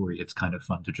buying jewelry, it's kind of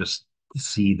fun to just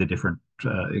see the different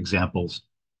examples.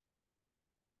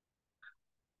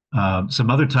 Some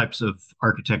other types of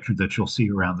architecture that you'll see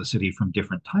around the city from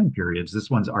different time periods. This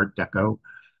one's Art Deco.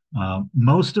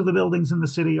 Most of the buildings in the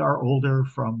city are older,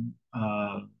 from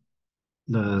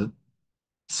the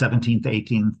 17th,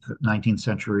 18th, 19th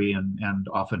century, and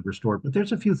often restored, but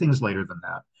there's a few things later than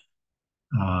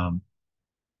that.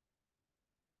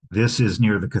 This is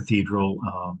near the cathedral,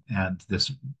 and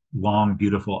this long,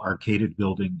 beautiful arcaded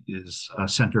building is a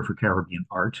Center for Caribbean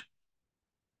Art.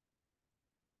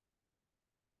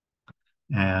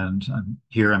 And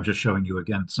here I'm just showing you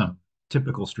again some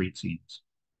typical street scenes.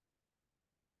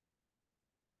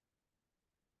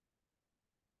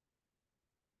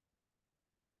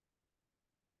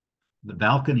 The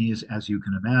balconies, as you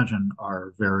can imagine,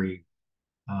 are very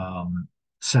um,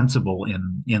 sensible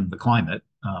in the climate,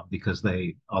 because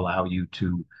they allow you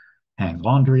to hang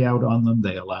laundry out on them.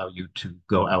 They allow you to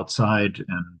go outside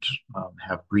and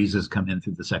have breezes come in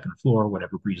through the second floor,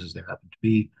 whatever breezes there happen to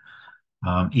be.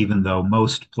 Even though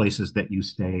most places that you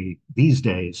stay these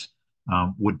days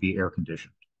would be air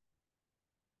conditioned.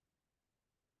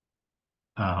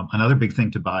 Another big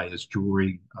thing to buy is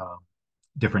jewelry,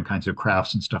 different kinds of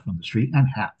crafts and stuff on the street, and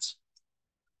hats.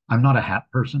 I'm not a hat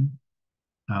person,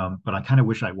 but I kind of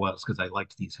wish I was, because I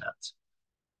liked these hats.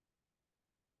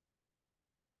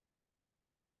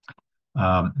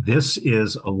 This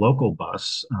is a local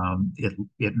bus.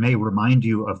 It may remind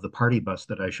you of the party bus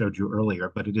that I showed you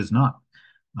earlier, but it is not.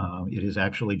 It is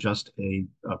actually just a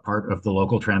part of the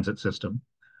local transit system,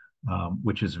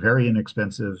 which is very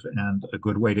inexpensive and a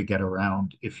good way to get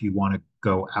around if you want to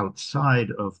go outside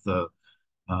of the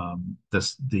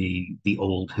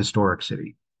old historic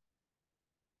city.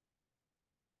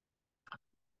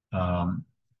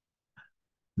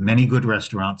 Many good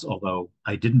restaurants, although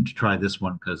I didn't try this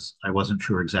one because I wasn't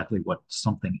sure exactly what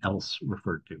something else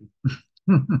referred to.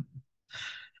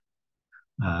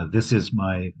 This is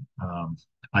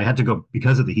I had to go,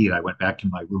 because of the heat, I went back to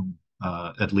my room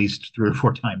at least 3 or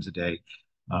 4 times a day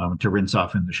to rinse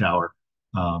off in the shower,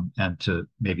 and to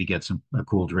maybe get a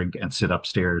cool drink and sit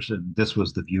upstairs. And this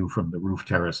was the view from the roof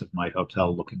terrace of my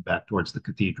hotel, looking back towards the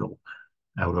cathedral,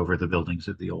 out over the buildings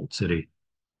of the old city.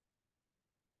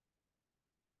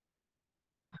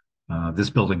 This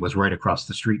building was right across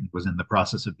the street and was in the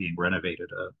process of being renovated,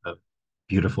 a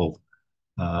beautiful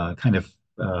kind of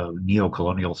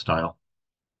neo-colonial style.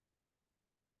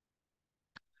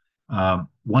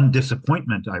 One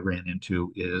disappointment I ran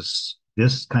into is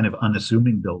this kind of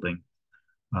unassuming building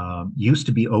used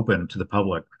to be open to the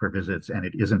public for visits, and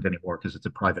it isn't anymore because it's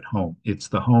a private home. It's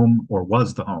the home, or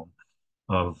was the home,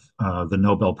 of the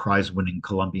Nobel Prize winning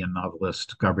Colombian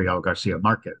novelist Gabriel Garcia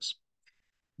Marquez.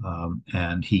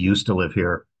 And he used to live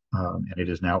here, and it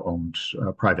is now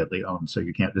privately owned, so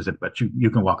you can't visit, but you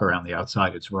can walk around the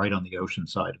outside. It's right on the ocean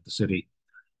side of the city.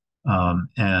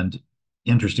 And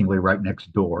interestingly, right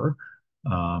next door,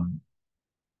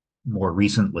 more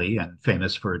recently and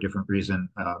famous for a different reason,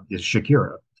 is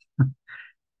Shakira,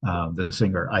 the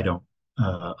singer.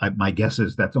 My guess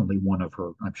is that's only one of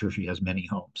her. I'm sure she has many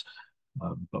homes.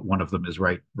 but one of them is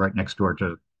right next door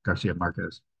to Garcia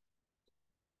Marquez.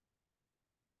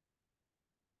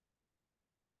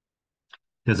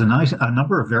 There's a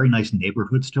number of very nice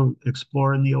neighborhoods to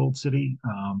explore in the old city.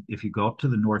 If you go up to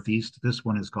the northeast, this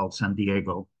one is called San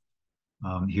Diego.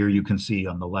 Here you can see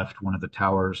on the left one of the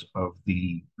towers of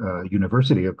the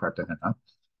University of Cartagena,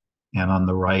 and on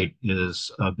the right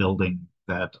is a building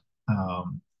that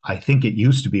I think it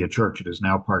used to be a church. It is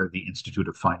now part of the Institute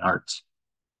of Fine Arts.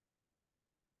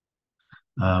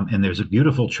 And there's a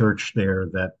beautiful church there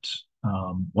that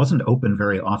wasn't open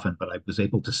very often, but I was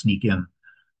able to sneak in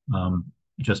um,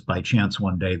 just by chance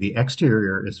one day. The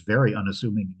exterior is very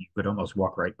unassuming. You could almost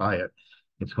walk right by it.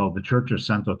 It's called the Church of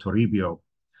Santo Toribio.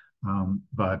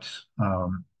 But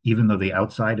even though the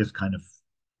outside is kind of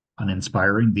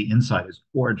uninspiring, the inside is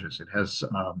gorgeous. It has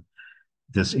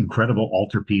this incredible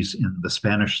altarpiece in the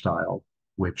Spanish style,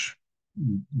 which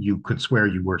you could swear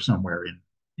you were somewhere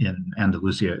in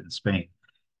Andalusia in Spain.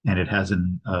 And it has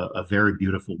a very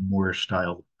beautiful Moorish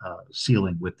style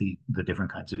ceiling with the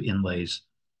different kinds of inlays.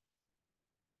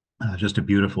 Just a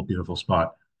beautiful, beautiful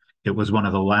spot. It was one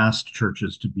of the last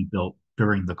churches to be built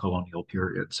during the colonial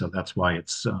period, so that's why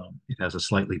it has a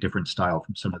slightly different style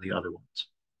from some of the other ones.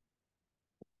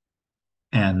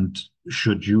 And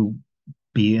should you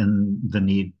be in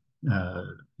the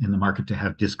market to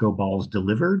have disco balls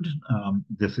delivered,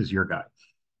 this is your guy.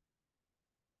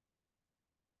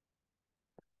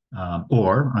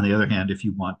 Or on the other hand, if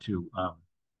you want to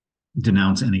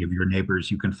denounce any of your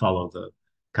neighbors, you can follow the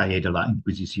Calle de la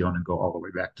Inquisición and go all the way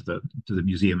back to the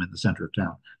museum in the center of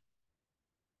town.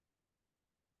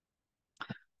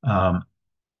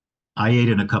 I ate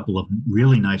in a couple of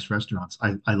really nice restaurants.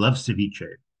 I love ceviche.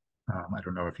 I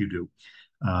don't know if you do,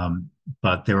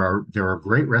 but there are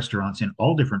great restaurants in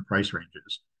all different price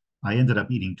ranges. I ended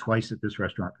up eating twice at this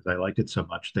restaurant because I liked it so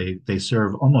much. They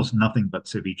serve almost nothing but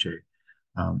ceviche,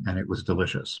 and it was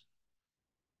delicious.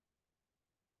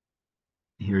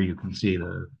 Here you can see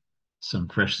some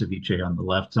fresh ceviche on the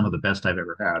left, some of the best I've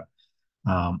ever had,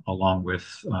 along with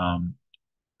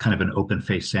kind of an open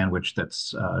face sandwich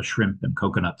that's shrimp and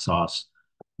coconut sauce,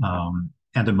 and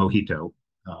a mojito,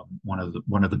 one of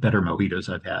the better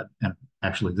mojitos I've had. And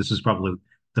actually, this is probably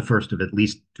the first of at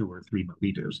least two or three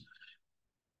mojitos.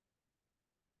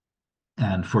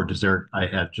 And for dessert, I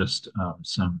had just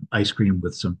some ice cream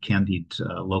with some candied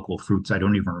local fruits. I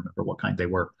don't even remember what kind they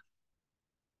were.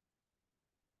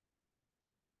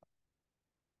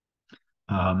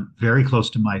 Very close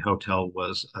to my hotel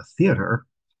was a theater,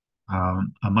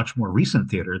 a much more recent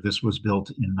theater. This was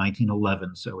built in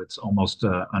 1911, so it's almost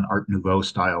an Art Nouveau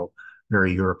style,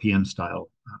 very European style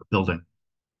building.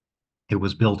 It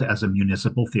was built as a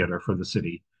municipal theater for the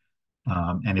city,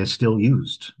 and is still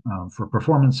used for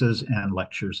performances and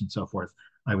lectures and so forth.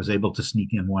 I was able to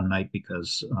sneak in one night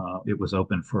because it was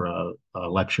open for a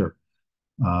lecture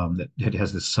that it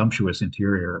has this sumptuous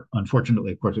interior.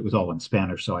 Unfortunately, of course, it was all in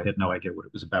Spanish, so I had no idea what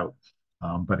it was about.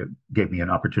 But it gave me an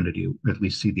opportunity to at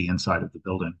least see the inside of the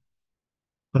building.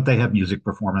 But they have music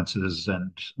performances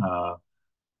and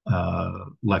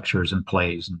lectures and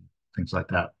plays and things like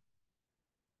that.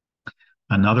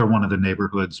 Another one of the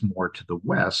neighborhoods more to the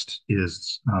west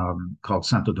is called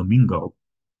Santo Domingo,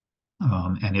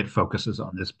 and it focuses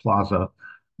on this plaza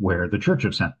where the Church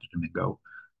of Santo Domingo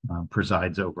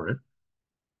presides over it.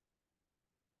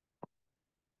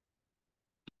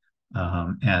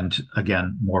 And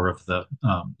again, more of the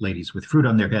ladies with fruit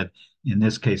on their head. In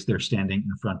this case, they're standing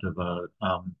in front of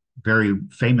a very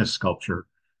famous sculpture.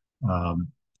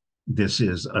 This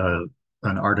is a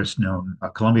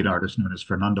Colombian artist known as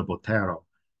Fernando Botero,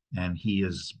 and he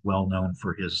is well known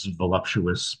for his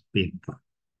voluptuous, big,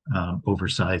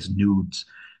 oversized nudes.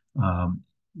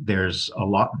 There's a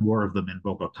lot more of them in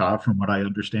Bogota, from what I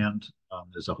understand.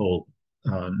 There's a whole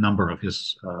number of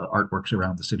his artworks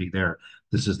around the city there.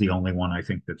 This is the only one I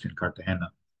think that's in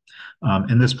Cartagena.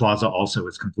 And this plaza also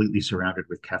is completely surrounded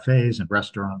with cafes and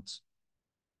restaurants.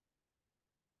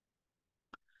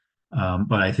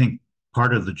 But I think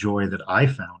part of the joy that I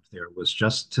found there was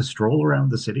just to stroll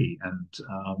around the city and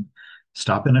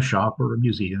stop in a shop or a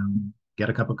museum, get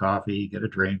a cup of coffee, get a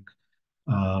drink,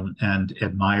 and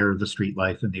admire the street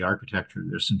life and the architecture.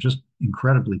 There's some just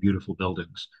incredibly beautiful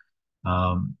buildings,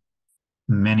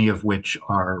 many of which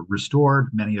are restored,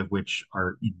 many of which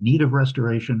are in need of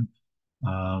restoration,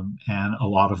 and a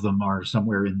lot of them are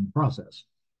somewhere in the process.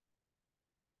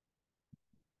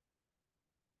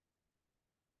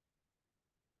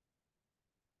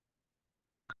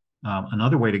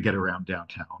 Another way to get around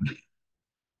downtown,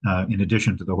 in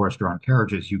addition to the horse-drawn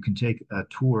carriages, you can take a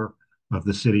tour of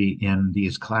the city in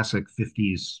these classic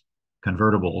 50s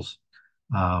convertibles.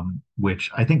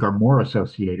 which I think are more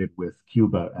associated with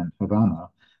Cuba and Havana,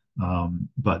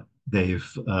 but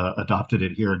they've adopted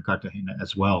it here in Cartagena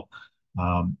as well.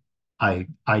 Um, I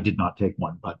did not take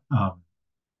one, but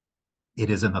it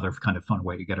is another kind of fun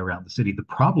way to get around the city. The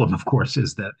problem, of course,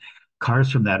 is that cars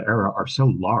from that era are so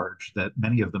large that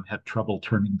many of them had trouble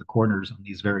turning the corners on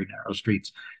these very narrow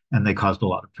streets, and they caused a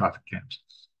lot of traffic jams.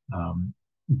 Um,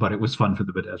 but it was fun for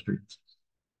the pedestrians.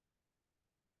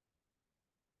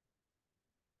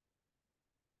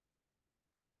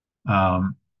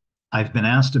 Um, I've been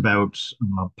asked about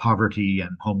poverty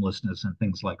and homelessness and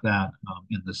things like that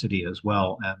in the city as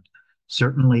well, and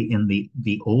certainly in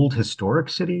the old historic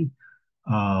city.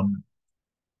 Um,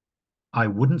 I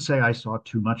wouldn't say I saw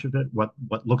too much of it. What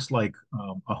looks like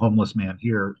a homeless man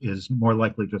here is more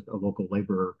likely just a local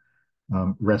laborer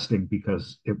resting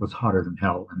because it was hotter than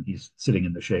hell, and he's sitting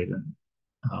in the shade and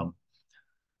um,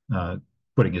 uh,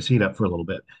 putting his feet up for a little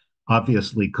bit.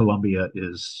 Obviously, Colombia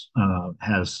is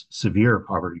has severe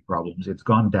poverty problems. It's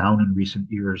gone down in recent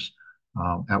years.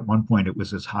 At one point, it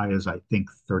was as high as I think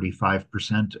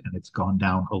 35%, and it's gone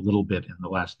down a little bit in the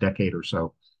last decade or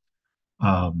so.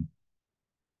 Um,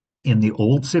 in the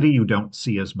old city, you don't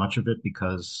see as much of it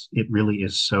because it really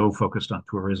is so focused on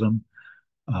tourism.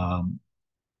 Um,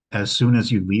 as soon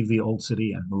as you leave the old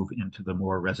city and move into the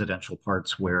more residential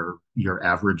parts where your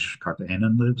average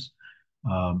Cartagenan lives,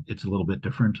 it's a little bit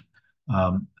different.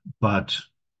 Um, but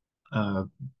uh,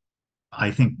 I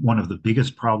think one of the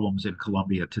biggest problems in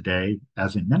Colombia today,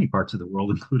 as in many parts of the world,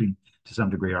 including to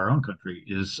some degree our own country,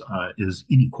 is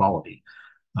inequality.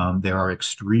 There are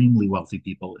extremely wealthy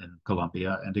people in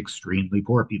Colombia and extremely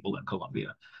poor people in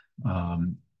Colombia.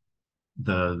 Um,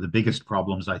 the biggest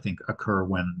problems I think occur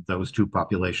when those two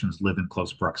populations live in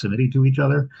close proximity to each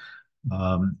other.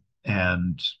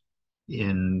 And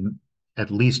in at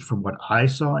least from what I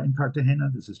saw in Cartagena,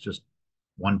 this is just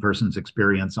one person's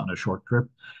experience on a short trip.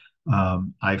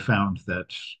 I found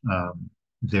that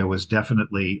there was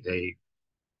definitely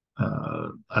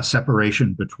a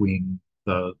separation between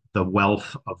the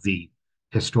wealth of the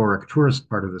historic tourist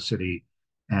part of the city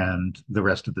and the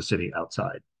rest of the city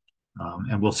outside.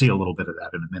 And we'll see a little bit of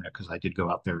that in a minute because I did go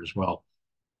out there as well.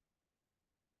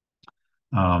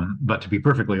 But to be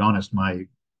perfectly honest, my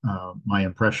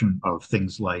impression of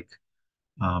things like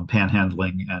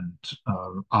panhandling and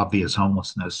obvious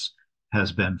homelessness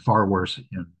has been far worse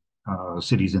in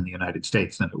cities in the United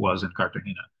States than it was in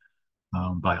Cartagena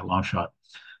by a long shot.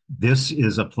 This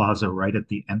is a plaza right at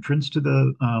the entrance to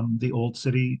the old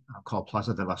city called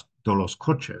Plaza de los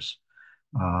Coches.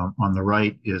 On the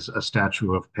right is a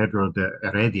statue of Pedro de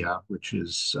Heredia, which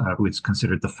is who is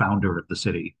considered the founder of the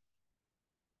city.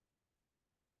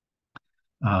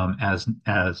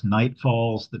 As night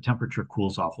falls, the temperature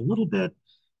cools off a little bit,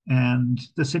 and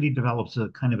the city develops a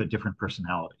kind of a different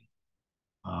personality.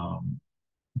 Um,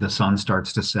 the sun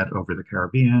starts to set over the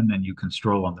Caribbean, and you can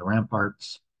stroll on the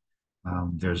ramparts.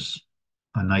 There's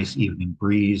a nice evening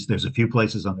breeze. There's a few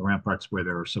places on the ramparts where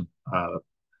there are some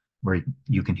where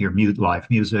you can hear live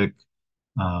music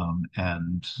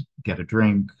and get a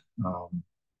drink. Um,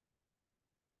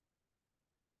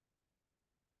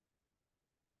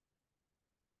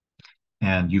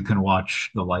 and you can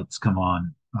watch the lights come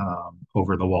on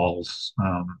over the walls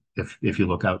if you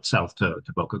look out south to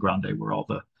Boca Grande, where all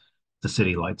the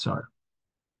city lights are.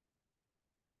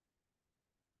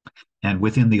 And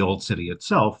within the old city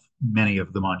itself, many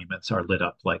of the monuments are lit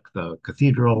up, like the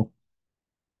cathedral,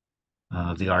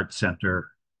 the art center,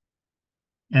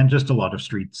 and just a lot of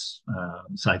streets,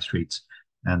 side streets.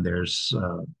 And there's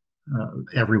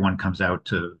everyone comes out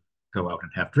to go out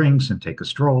and have drinks and take a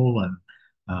stroll,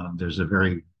 and there's a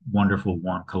very wonderful,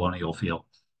 warm colonial feel.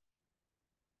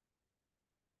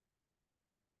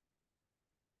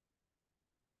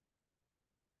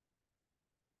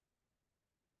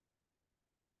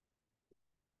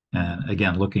 And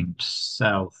again, looking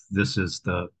south, this is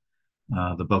the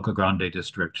Boca Grande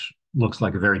district. Looks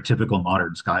like a very typical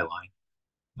modern skyline.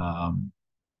 Um,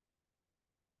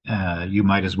 you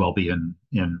might as well be in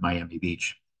Miami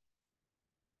Beach.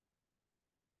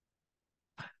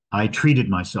 I treated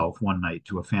myself one night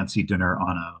to a fancy dinner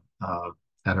on a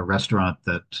at a restaurant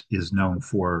that is known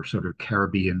for sort of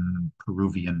Caribbean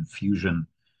Peruvian fusion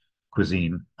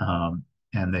cuisine,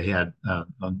 and they had a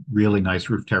really nice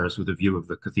roof terrace with a view of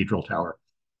the cathedral tower.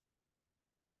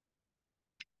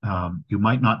 You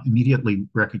might not immediately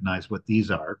recognize what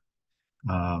these are.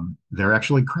 They're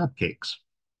actually crab cakes.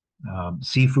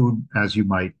 Seafood, as you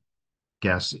might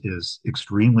guess, is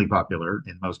extremely popular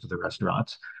in most of the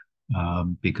restaurants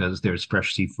because there's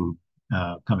fresh seafood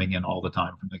coming in all the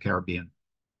time from the Caribbean.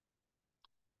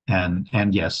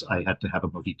 And yes, I had to have a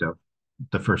mojito.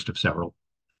 the first of several.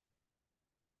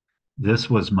 This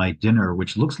was my dinner,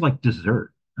 which looks like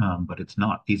dessert, but it's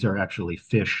not. These are actually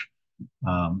fish,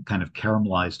 kind of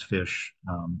caramelized fish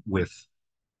with,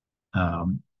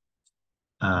 um,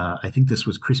 I think this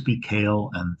was crispy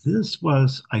kale, and this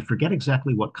was, I forget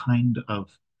exactly what kind of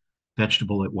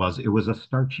vegetable it was. It was a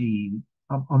starchy,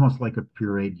 almost like a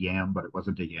pureed yam, but it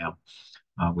wasn't a yam,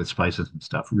 with spices and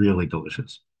stuff. Really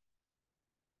delicious.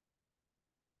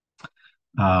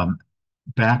 Um,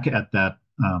 Back at that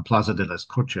Plaza de las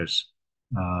Coches,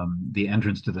 the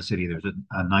entrance to the city, there's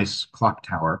a nice clock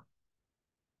tower.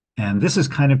 And this is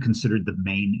kind of considered the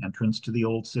main entrance to the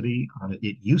old city.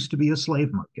 It used to be a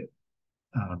slave market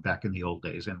back in the old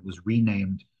days, and it was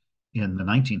renamed in the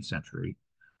 19th century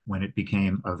when it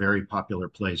became a very popular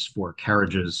place for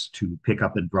carriages to pick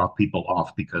up and drop people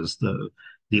off because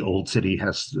the old city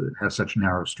has such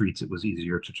narrow streets. It was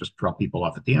easier to just drop people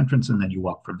off at the entrance and then you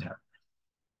walk from there.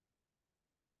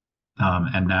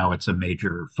 And now it's a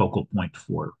major focal point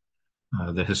for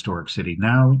the historic city.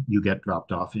 Now you get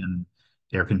dropped off in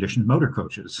air-conditioned motor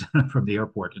coaches from the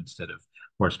airport instead of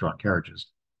horse-drawn carriages.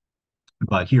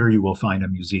 But here you will find a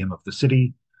museum of the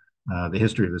city, the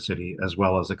history of the city, as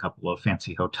well as a couple of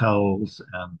fancy hotels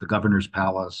and the governor's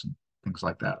palace and things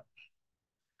like that.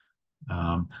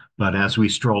 But as we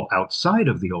stroll outside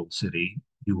of the old city,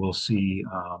 you will see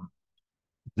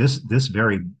this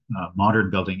very modern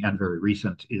building and very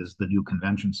recent is the new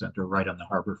convention center right on the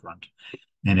harbor front,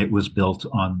 and it was built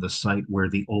on the site where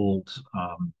the old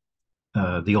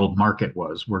market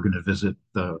was. We're going to visit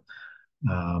the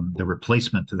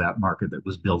replacement to that market that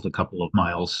was built a couple of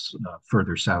miles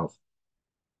further south.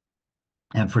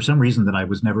 And for some reason that I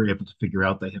was never able to figure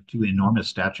out, they have two enormous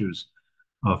statues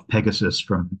of Pegasus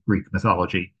from Greek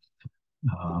mythology,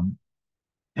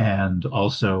 and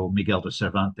also Miguel de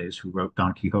Cervantes, who wrote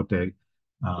Don Quixote,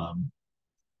 um,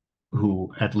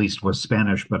 who at least was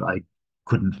Spanish, but I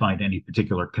couldn't find any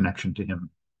particular connection to him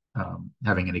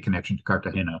having any connection to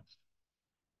Cartagena.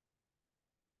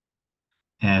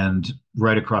 And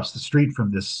right across the street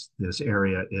from this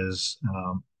area is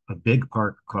a big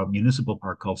park called Municipal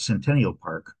Park called Centennial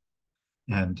Park,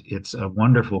 and it's a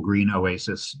wonderful green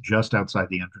oasis just outside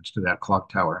the entrance to that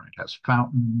clock tower. And it has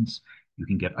fountains. You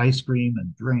can get ice cream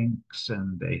and drinks,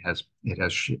 and it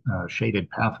has shaded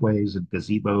pathways and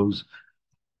gazebos.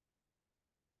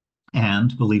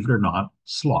 And believe it or not,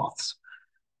 sloths.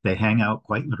 They hang out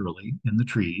quite literally in the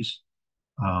trees.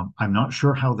 I'm not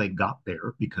sure how they got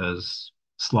there because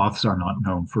sloths are not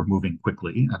known for moving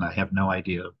quickly, and I have no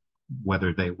idea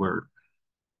whether they were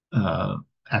uh,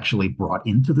 actually brought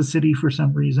into the city for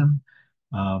some reason.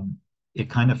 Um, it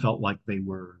kind of felt like they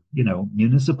were,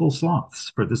 municipal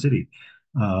sloths for the city.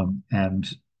 And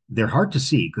they're hard to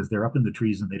see because they're up in the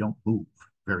trees and they don't move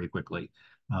very quickly.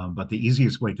 But the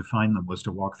easiest way to find them was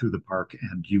to walk through the park,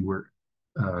 and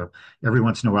uh, every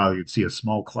once in a while, you'd see a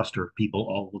small cluster of people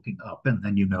all looking up, and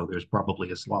then there's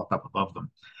probably a sloth up above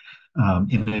them.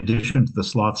 In addition to the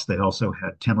sloths, they also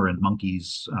had tamarin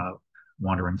monkeys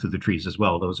wandering through the trees as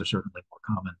well. Those are certainly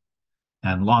more common.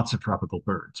 And lots of tropical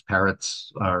birds.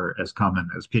 Parrots are as common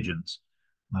as pigeons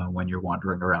when you're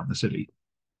wandering around the city.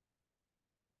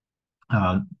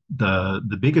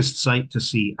 The biggest sight to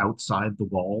see outside the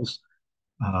walls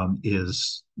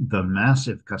is the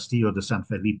massive Castillo de San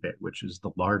Felipe, which is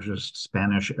the largest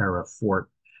Spanish era fort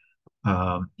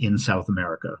in South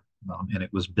America. And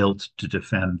it was built to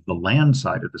defend the land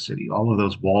side of the city. All of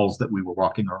those walls that we were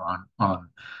walking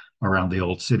around the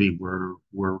old city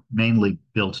were mainly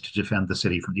built to defend the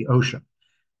city from the ocean.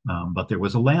 But there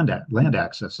was a land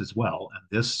access as well, and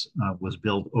this was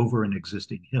built over an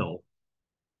existing hill.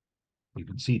 You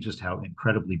can see just how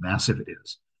incredibly massive it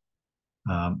is.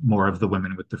 More of the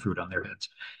women with the fruit on their heads.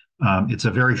 It's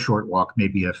a very short walk,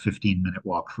 maybe a 15-minute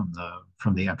walk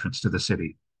from the entrance to the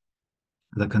city.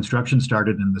 The construction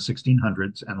started in the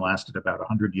 1600s and lasted about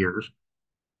 100 years.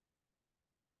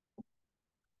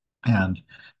 And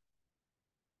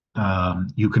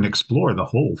you can explore the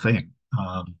whole thing.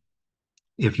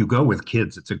 If you go with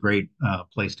kids, it's a great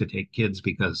place to take kids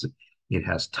because it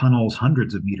has tunnels,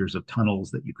 hundreds of meters of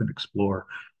tunnels that you can explore,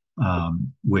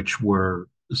 which were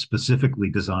specifically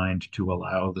designed to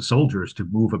allow the soldiers to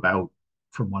move about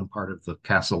from one part of the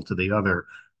castle to the other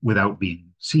without being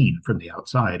seen from the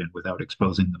outside and without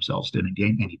exposing themselves to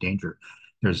any danger.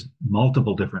 There's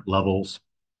multiple different levels.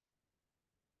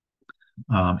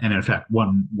 And in fact,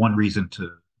 one reason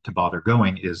to bother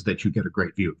going is that you get a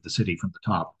great view of the city from the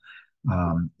top.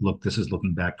 Look, this is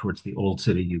looking back towards the old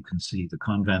city. You can see the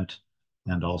convent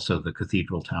and also the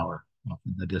cathedral tower off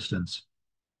in the distance.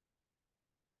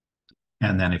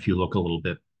 And then if you look a little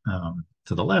bit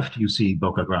to the left, you see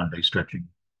Boca Grande stretching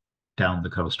down the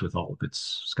coast with all of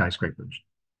its skyscrapers,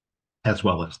 as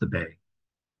well as the bay.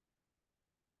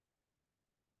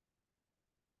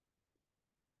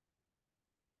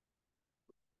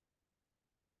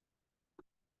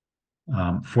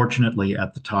 Fortunately,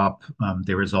 at the top,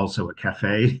 there is also a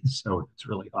cafe, so it's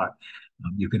really hot.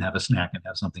 You can have a snack and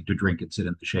have something to drink and sit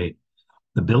in the shade.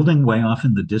 The building way off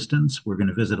in the distance, we're going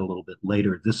to visit a little bit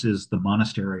later. This is the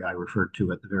monastery I referred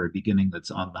to at the very beginning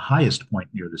that's on the highest point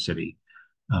near the city.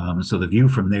 So the view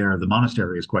from there, the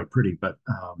monastery is quite pretty, but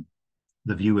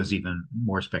the view is even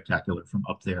more spectacular from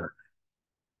up there.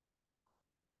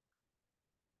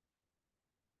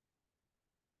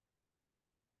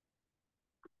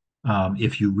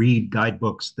 If you read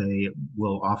guidebooks, they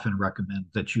will often recommend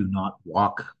that you not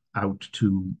walk out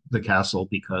to the castle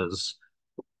because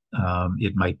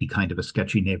it might be kind of a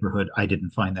sketchy neighborhood. I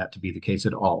didn't find that to be the case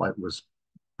at all. It was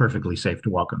perfectly safe to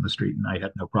walk on the street, and I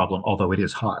had no problem, although it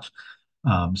is hot.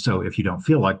 So if you don't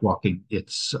feel like walking,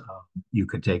 it's you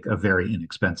could take a very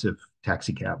inexpensive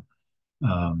taxi cab,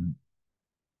 um,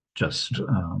 just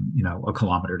a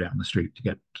kilometer down the street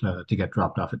to get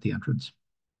dropped off at the entrance.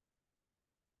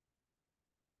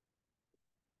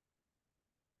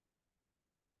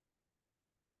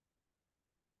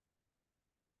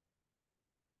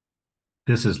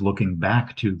 This is looking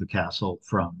back to the castle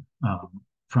from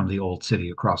the old city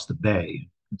across the bay. You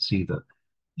can see the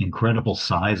incredible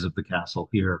size of the castle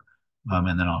here, and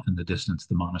then off in the distance,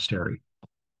 the monastery.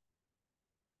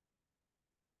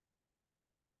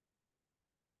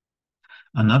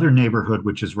 Another neighborhood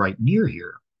which is right near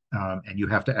here, and you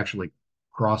have to actually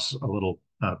cross a little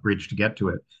bridge to get to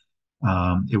it.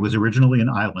 It was originally an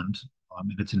island,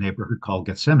 and it's a neighborhood called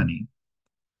Gethsemane.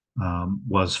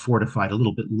 Was fortified a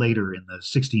little bit later in the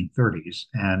 1630s,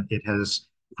 and it has,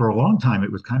 for a long time,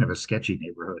 it was kind of a sketchy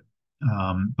neighborhood.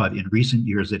 But in recent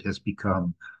years, it has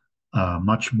become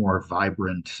much more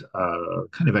vibrant,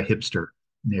 kind of a hipster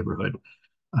neighborhood.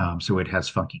 So it has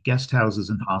funky guest houses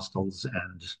and hostels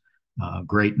and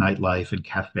great nightlife and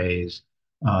cafes.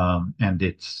 And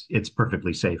it's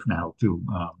perfectly safe now through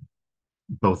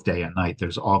both day and night.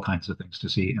 There's all kinds of things to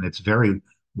see, and it's very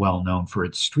well known for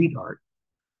its street art.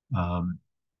 Um,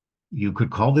 you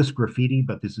could call this graffiti,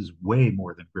 but this is way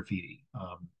more than graffiti.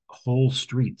 Whole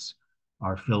streets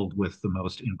are filled with the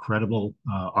most incredible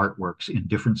artworks in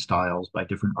different styles by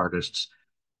different artists.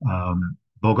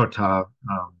 Bogota,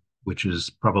 which is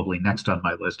probably next on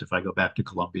my list if I go back to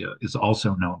Colombia, is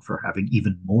also known for having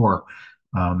even more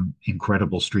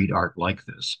incredible street art like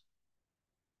this.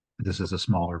 This is a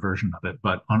smaller version of it,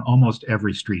 but on almost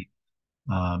every street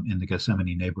in the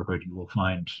Gethsemane neighborhood, you will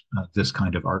find this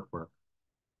kind of artwork.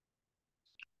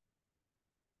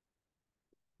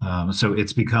 So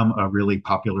it's become a really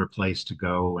popular place to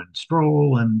go and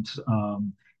stroll, and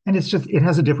it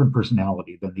has a different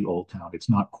personality than the old town. It's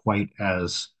not quite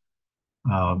as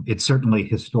it's certainly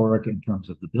historic in terms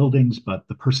of the buildings, but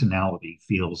the personality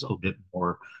feels a bit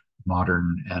more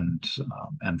modern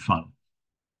and fun.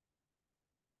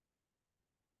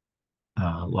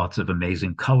 Lots of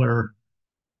amazing color.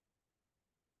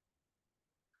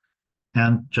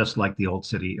 And just like the old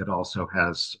city, it also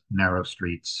has narrow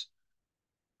streets,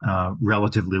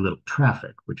 relatively little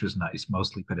traffic, which is nice,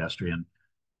 mostly pedestrian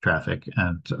traffic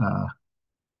and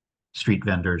street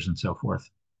vendors and so forth.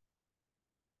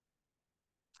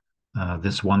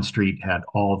 This one street had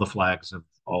all the flags of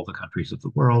all the countries of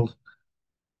the world.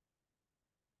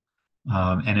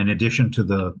 And in addition to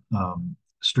the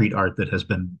street art that has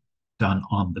been done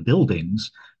on the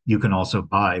buildings, you can also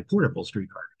buy portable street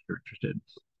art if you're interested,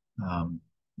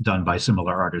 done by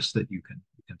similar artists that you can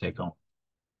take home.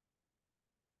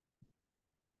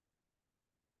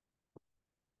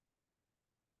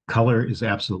 Color is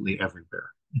absolutely everywhere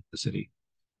in the city.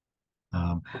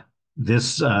 Um,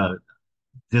 this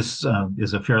this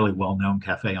is a fairly well-known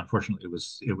cafe. Unfortunately,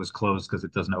 it was closed because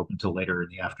it doesn't open until later in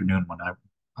the afternoon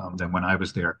than when I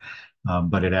was there.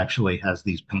 But it actually has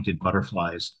these painted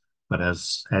butterflies. But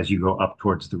as you go up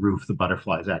towards the roof, the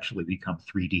butterflies actually become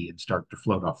 3D and start to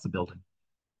float off the building.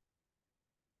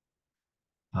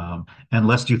 And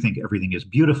lest you think everything is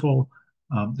beautiful,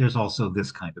 there's also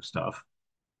this kind of stuff.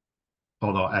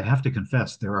 Although I have to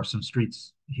confess, there are some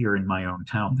streets here in my own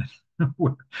town that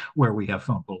where we have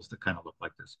phone poles that kind of look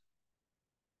like this.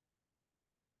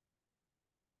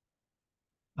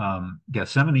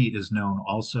 Gethsemane is known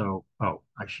also. Oh,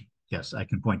 yes, I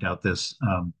can point out this.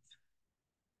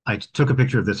 I took a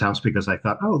picture of this house because I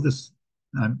thought, oh,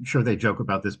 I'm sure they joke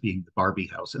about this being the Barbie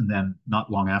house. And then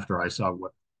not long after I saw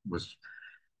what was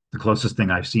the closest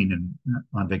thing I've seen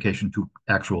on vacation to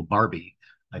actual Barbie.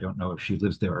 I don't know if she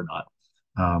lives there or not.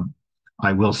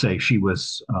 I will say she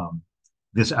was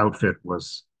this outfit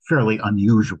was fairly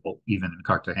unusual even in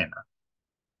Cartagena.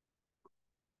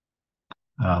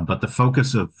 But the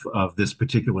focus of this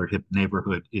particular hip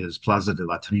neighborhood is Plaza de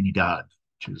la Trinidad,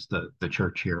 which is the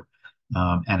church here.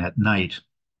 And at night,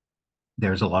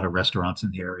 there's a lot of restaurants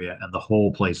in the area, and the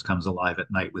whole place comes alive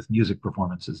at night with music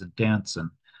performances and dance and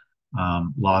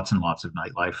lots and lots of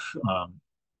nightlife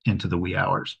into the wee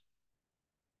hours.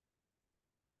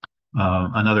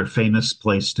 Another famous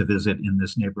place to visit in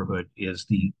this neighborhood is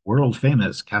the world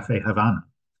famous Cafe Havana,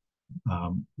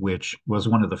 which was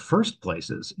one of the first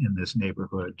places in this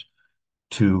neighborhood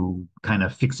to kind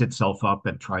of fix itself up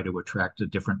and try to attract a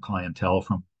different clientele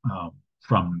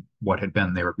from what had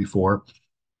been there before.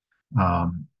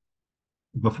 Um,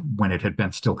 when it had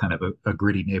been still kind of a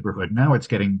gritty neighborhood. Now it's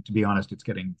getting, to be honest, it's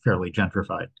getting fairly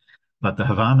gentrified. But the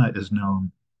Havana is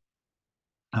known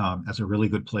as a really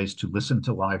good place to listen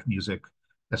to live music,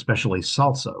 especially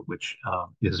salsa, which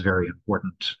is very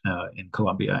important in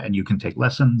Colombia. And you can take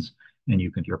lessons and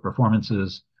you can hear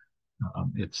performances.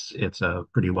 It's a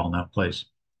pretty well-known place.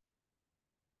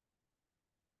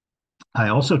 I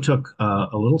also took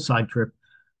a little side trip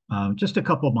just a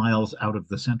couple miles out of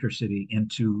the center city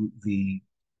into the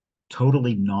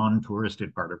totally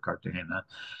non-touristed part of Cartagena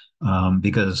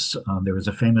because there was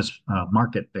a famous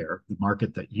market there, the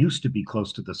market that used to be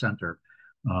close to the center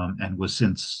and was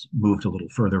since moved a little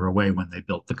further away when they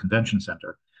built the convention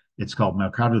center. It's called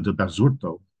Mercado de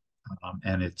Basurto,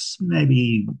 and it's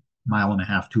maybe mile and a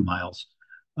half, 2 miles.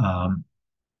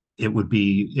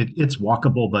 It's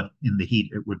walkable, but in the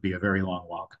heat, it would be a very long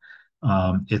walk.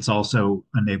 It's also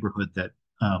a neighborhood that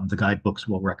the guidebooks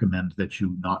will recommend that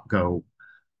you not go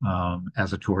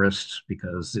as a tourist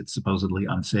because it's supposedly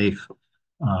unsafe.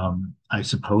 I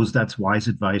suppose that's wise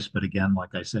advice, but again,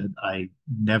 like I said, I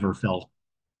never felt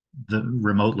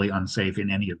remotely unsafe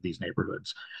in any of these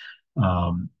neighborhoods.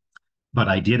 Um, but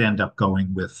I did end up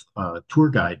going with a tour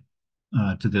guide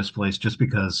to this place just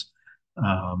because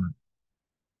um,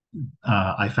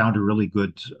 I found a really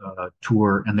good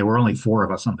tour, and there were only four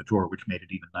of us on the tour, which made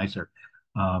it even nicer.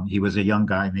 He was a young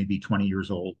guy, maybe 20 years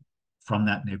old, from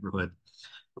that neighborhood.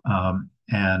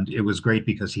 And it was great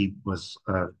because he was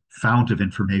a fount of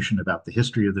information about the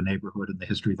history of the neighborhood and the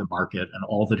history of the market and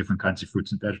all the different kinds of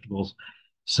fruits and vegetables.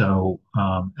 So,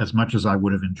 as much as I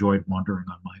would have enjoyed wandering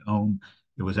on my own,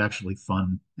 it was actually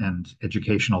fun and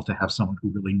educational to have someone who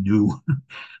really knew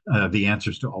the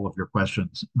answers to all of your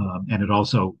questions. And it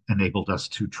also enabled us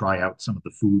to try out some of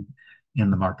the food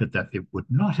in the market that it would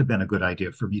not have been a good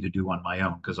idea for me to do on my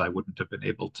own because I wouldn't have been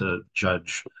able to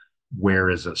judge where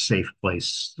is a safe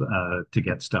place to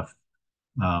get stuff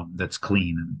that's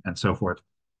clean and so forth.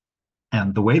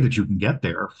 And the way that you can get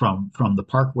there from the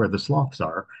park where the sloths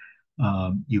are,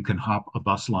 you can hop a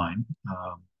bus line.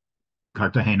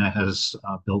 Cartagena has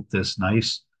built this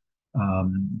nice.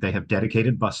 They have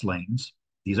dedicated bus lanes.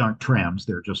 These aren't trams;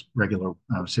 they're just regular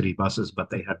city buses, but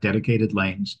they have dedicated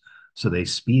lanes. So they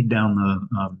speed down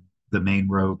the main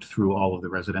road through all of the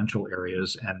residential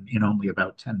areas, and in only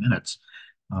about 10 minutes,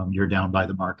 you're down by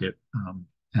the market.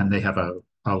 And they have a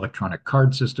electronic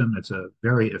card system. It's a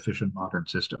very efficient modern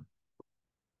system.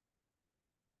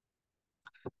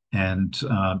 And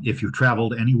if you've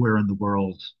traveled anywhere in the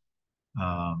world,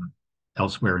 um,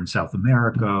 elsewhere in South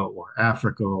America or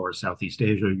Africa or Southeast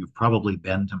Asia, you've probably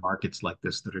been to markets like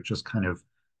this that are just kind of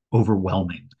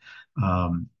overwhelming.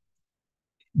 Um,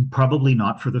 Probably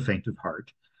not for the faint of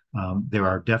heart. There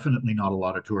are definitely not a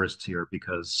lot of tourists here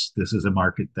because this is a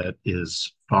market that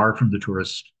is far from the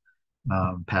tourist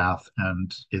path,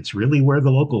 and it's really where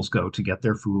the locals go to get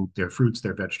their food, their fruits,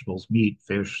 their vegetables, meat,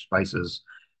 fish, spices,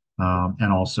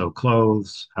 and also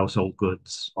clothes, household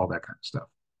goods, all that kind of stuff.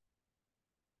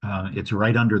 It's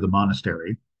right under the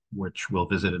monastery, which we'll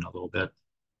visit in a little bit.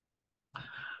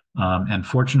 And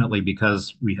fortunately,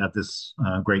 because we had this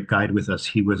great guide with us,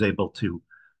 he was able to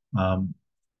um,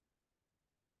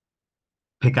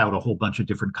 pick out a whole bunch of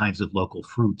different kinds of local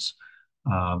fruits,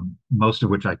 most of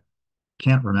which I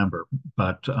can't remember,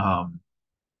 but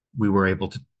we were able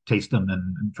to taste them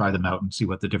and try them out and see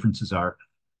what the differences are.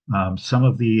 Some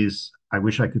of these, I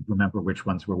wish I could remember which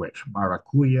ones were which.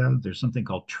 Maracuya, there's something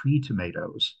called tree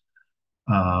tomatoes,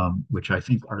 which I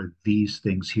think are these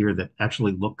things here that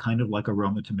actually look kind of like a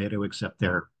Roma tomato, except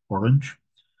they're orange.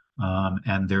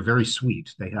 And they're very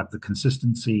sweet. They have the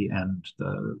consistency and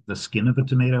the skin of a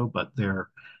tomato, but they're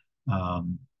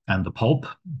and the pulp,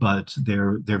 but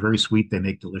they're very sweet. They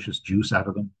make delicious juice out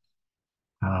of them.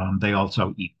 They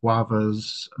also eat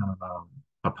guavas,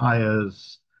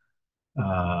 papayas.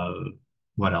 Uh,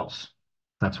 what else?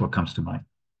 That's what comes to mind.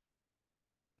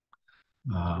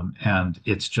 And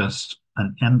it's just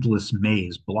an endless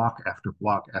maze, block after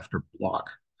block after block,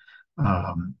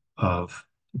 of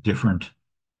different.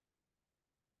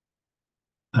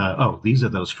 Oh, these are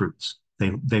those fruits.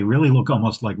 They really look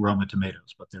almost like Roma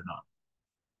tomatoes, but they're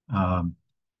not.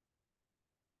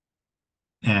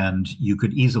 And you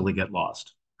could easily get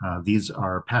lost. These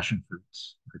are passion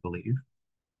fruits, I believe.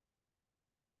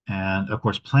 And of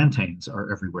course, plantains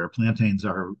are everywhere. Plantains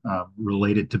are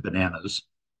related to bananas,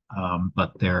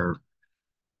 but they're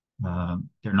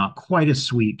not quite as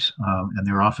sweet, and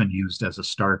they're often used as a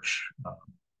starch.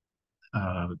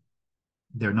 Uh,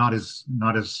 they're not as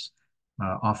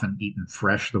often eaten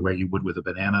fresh the way you would with a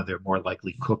banana. They're more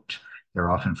likely cooked.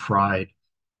 They're often fried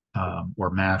or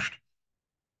mashed,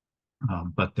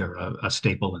 but they're a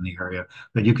staple in the area.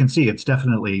 But you can see it's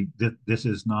definitely this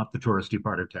is not the touristy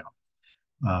part of town.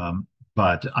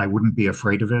 But I wouldn't be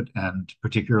afraid of it, and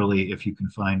particularly if you can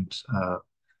find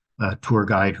a tour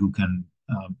guide who can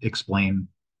explain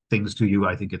things to you,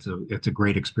 I think it's a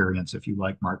great experience if you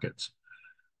like markets.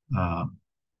 Um,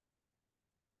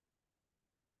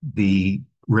 the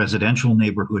residential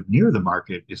neighborhood near the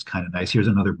market is kind of nice. Here's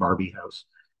another Barbie house,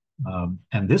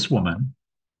 and this woman,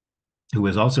 who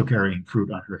is also carrying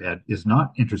fruit on her head, is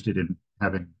not interested in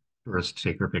having tourists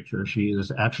take her picture. She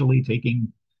is actually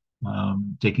taking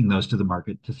those to the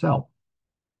market to sell.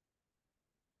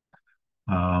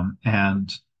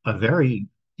 And a very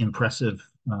impressive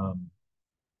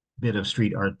bit of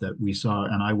street art that we saw,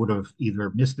 and I would have either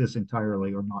missed this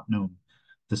entirely or not known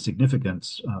the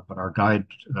significance, but our guide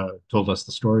told us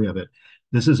the story of it.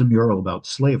 This is a mural about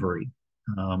slavery,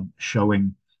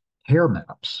 showing hair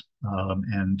maps,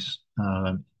 and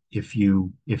if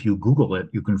you Google it,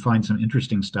 you can find some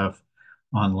interesting stuff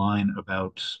online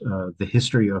about the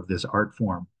history of this art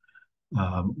form,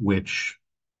 which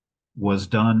was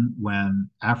done when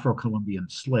Afro-Colombian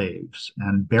slaves,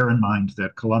 and bear in mind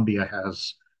that Colombia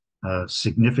has a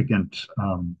significant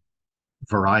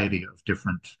variety of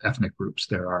different ethnic groups.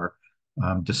 There are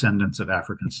descendants of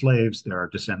African slaves, there are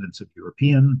descendants of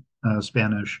European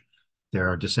Spanish, there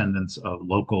are descendants of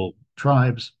local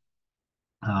tribes,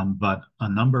 but a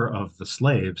number of the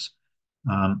slaves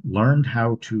learned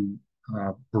how to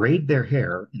braid their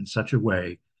hair in such a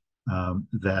way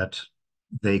that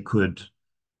they could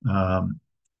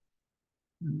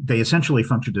they essentially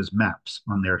functioned as maps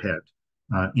on their head,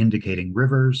 indicating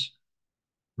rivers,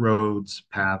 roads,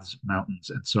 paths,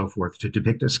 mountains, and so forth to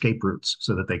depict escape routes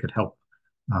so that they could help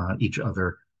each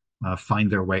other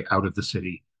find their way out of the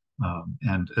city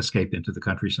and escape into the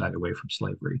countryside away from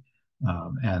slavery.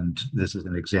 And this is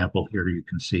an example here you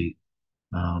can see.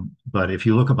 But if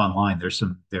you look up online, there's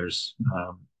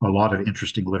a lot of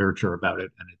interesting literature about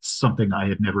it, and it's something I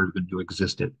had never even knew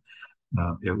existed.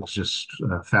 It was just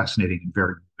fascinating and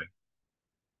very moving.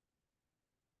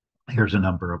 Here's a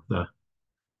number of the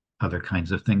other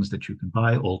kinds of things that you can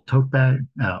buy: old tires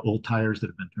that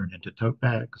have been turned into tote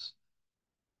bags,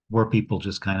 more people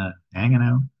just kind of hanging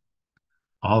out,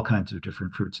 all kinds of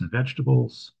different fruits and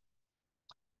vegetables,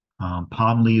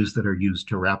 palm leaves that are used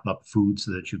to wrap up food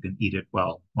so that you can eat it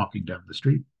while walking down the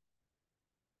street.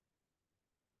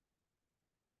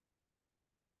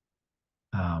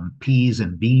 Peas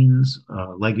and beans,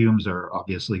 legumes are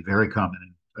obviously very common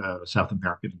in South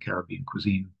American and Caribbean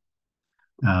cuisine.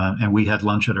 And we had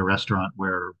lunch at a restaurant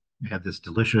where we had this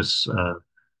delicious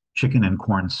chicken and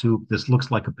corn soup. This looks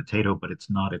like a potato, but it's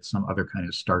not. It's some other kind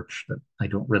of starch that I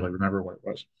don't really remember what it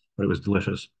was, but it was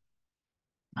delicious.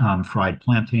 Fried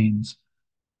plantains,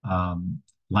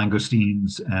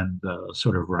 langoustines, and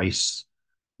sort of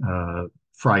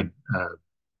fried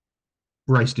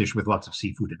rice dish with lots of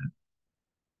seafood in it.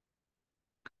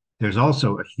 There's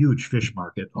also a huge fish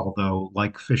market, although,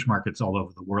 like fish markets all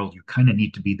over the world, you kind of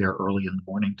need to be there early in the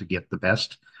morning to get the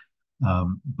best.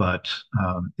 But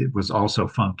it was also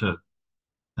fun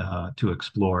to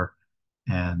explore.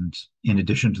 And in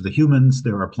addition to the humans,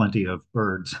 there are plenty of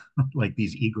birds, like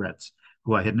these egrets,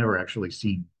 who I had never actually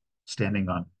seen standing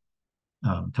on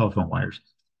telephone wires,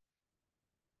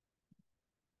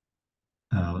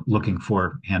 looking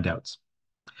for handouts.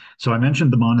 So I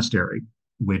mentioned the monastery,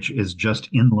 which is just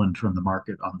inland from the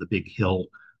market on the big hill,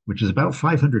 which is about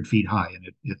 500 feet high, and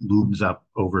it looms up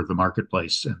over the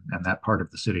marketplace and that part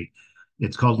of the city.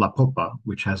 It's called La Popa,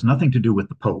 which has nothing to do with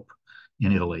the Pope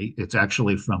in Italy. It's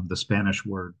actually from the Spanish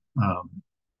word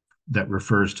that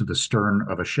refers to the stern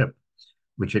of a ship,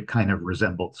 which it kind of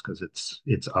resembles because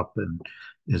it's up and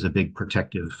is a big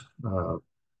protective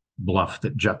bluff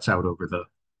that juts out over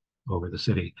the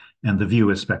city, and the view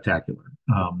is spectacular.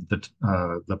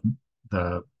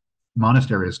 The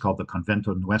monastery is called the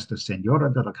Convento Nuestra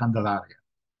Senora de la Candelaria,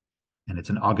 and it's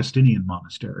an Augustinian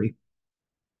monastery.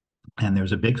 And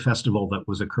there's a big festival that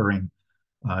was occurring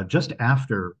just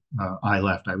after I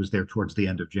left. I was there towards the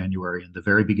end of January, and the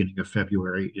very beginning of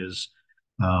February is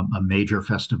a major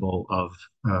festival of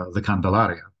the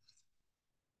Candelaria.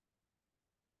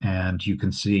 And you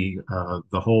can see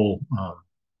the whole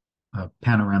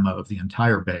panorama of the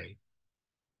entire bay.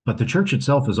 But the church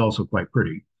itself is also quite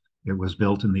pretty. It was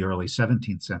built in the early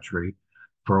 17th century.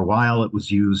 For a while, it was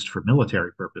used for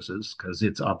military purposes because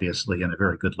it's obviously in a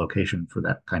very good location for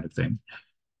that kind of thing.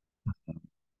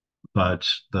 But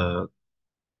the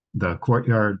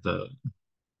courtyard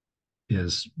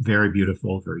is very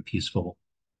beautiful, very peaceful.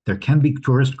 There can be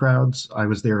tourist crowds. I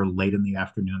was there late in the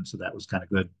afternoon, so that was kind of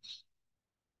good.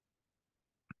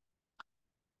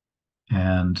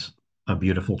 And a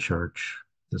beautiful church,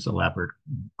 this elaborate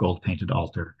gold painted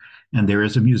altar. And there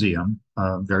is a museum,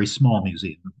 a very small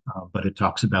museum, but it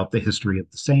talks about the history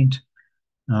of the saint,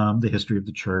 the history of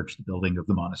the church, the building of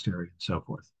the monastery, and so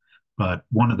forth. But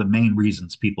one of the main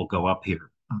reasons people go up here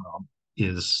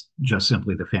is just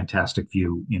simply the fantastic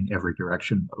view in every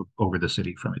direction over the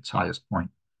city from its highest point.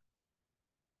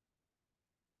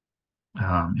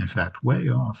 In fact, way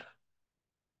off,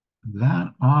 that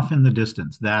off in the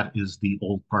distance, that is the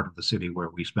old part of the city where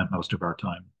we spent most of our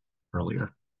time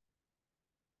earlier.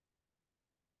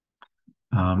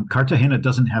 Cartagena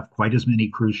doesn't have quite as many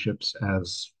cruise ships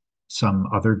as some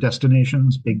other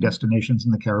destinations, big destinations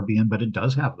in the Caribbean, but it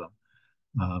does have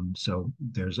them. So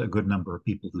there's a good number of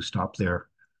people who stop there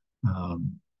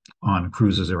on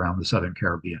cruises around the Southern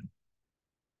Caribbean.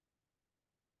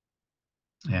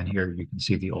 And here you can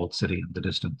see the old city in the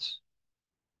distance.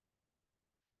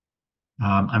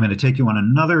 I'm going to take you on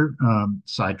another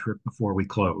side trip before we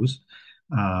close.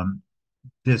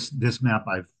 This map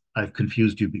I've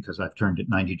confused you because I've turned it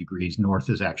 90 degrees.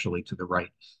 North is actually to the right.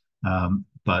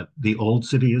 But the old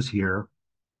city is here.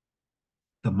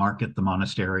 The market, the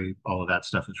monastery, all of that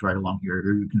stuff is right along here.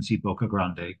 Here you can see Boca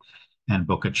Grande and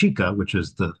Boca Chica, which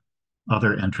is the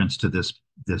other entrance to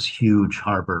this huge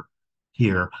harbor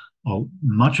here.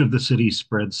 Much of the city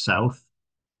spreads south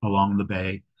along the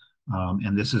bay,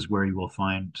 and this is where you will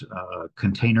find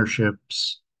container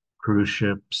ships, cruise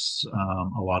ships,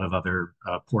 a lot of other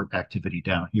port activity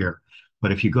down here.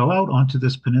 But if you go out onto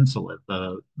this peninsula,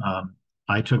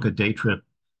 I took a day trip.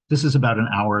 This is about an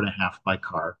hour and a half by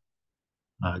car,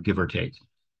 give or take,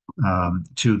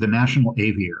 to the National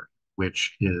Aviary,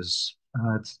 which is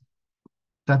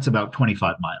that's about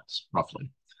 25 miles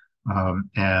roughly.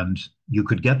 And you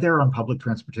could get there on public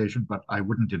transportation, but I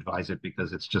wouldn't advise it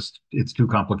because it's too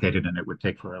complicated and it would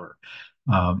take forever.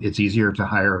 It's easier to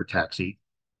hire a taxi.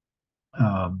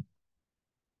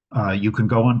 You can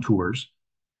go on tours,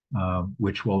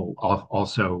 which will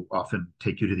also often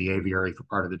take you to the aviary for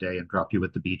part of the day and drop you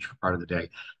at the beach for part of the day.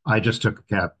 I just took a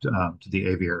cab to the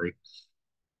aviary,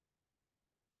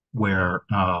 where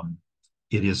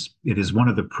it is one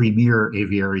of the premier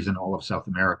aviaries in all of South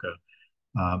America.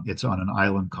 It's on an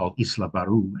island called Isla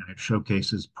Baru, and it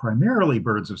showcases primarily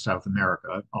birds of South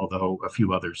America, although a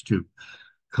few others too.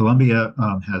 Colombia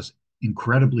has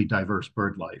incredibly diverse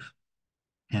bird life.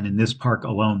 And in this park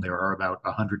alone, there are about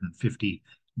 150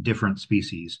 different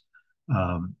species.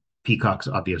 Peacocks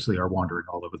obviously are wandering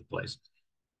all over the place.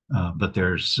 But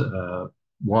there's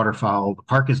waterfowl. The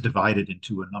park is divided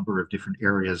into a number of different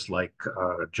areas like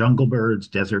jungle birds,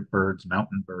 desert birds,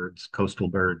 mountain birds, coastal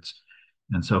birds,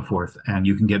 and so forth. And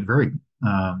you can get very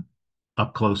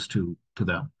up close to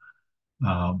them.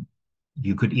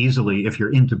 You could easily, if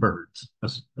you're into birds,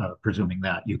 presuming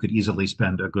that, you could easily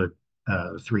spend a good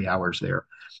 3 hours there.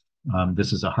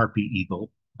 This is a harpy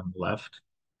eagle on the left,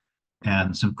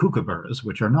 and some kookaburras,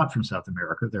 which are not from South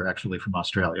America. They're actually from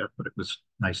Australia, but it was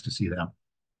nice to see them.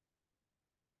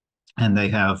 And they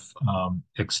have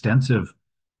extensive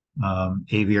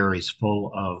aviaries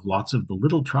full of lots of the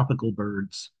little tropical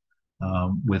birds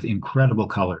with incredible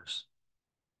colors.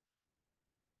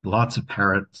 Lots of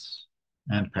parrots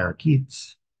and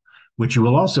parakeets, which you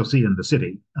will also see in the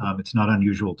city. It's not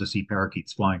unusual to see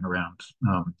parakeets flying around,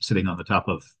 sitting on the top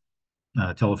of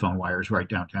telephone wires right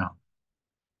downtown.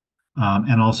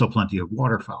 And also plenty of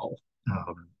waterfowl,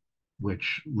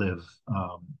 which live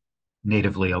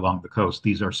natively along the coast.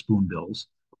 These are spoonbills.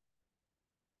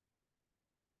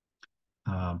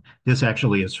 This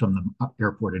actually is from the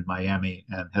airport in Miami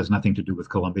and has nothing to do with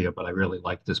Colombia, but I really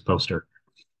like this poster,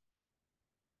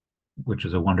 which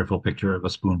is a wonderful picture of a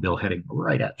spoonbill heading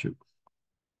right at you.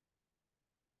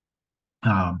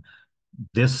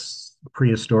 This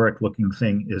prehistoric looking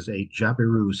thing is a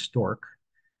Jabiru stork,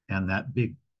 and that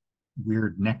big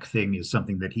weird neck thing is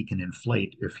something that he can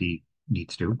inflate if he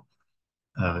needs to,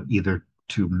 either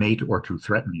to mate or to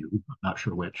threaten you. I'm not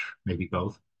sure which, maybe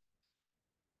both.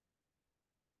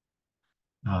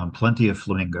 plenty of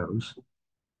flamingos.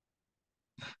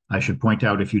 I should point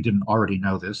out, if you didn't already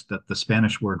know this, that the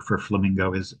Spanish word for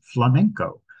flamingo is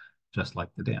flamenco, just like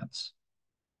the dance.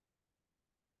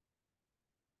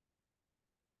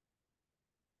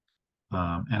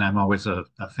 And I'm always a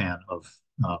fan of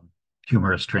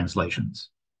humorous translations.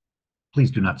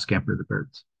 Please do not scamper the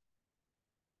birds.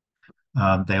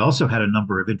 They also had a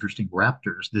number of interesting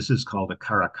raptors. This is called a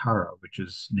caracara, which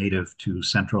is native to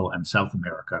Central and South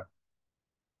America.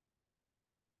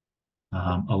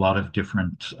 A lot of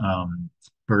different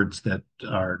birds that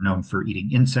are known for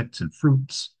eating insects and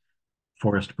fruits,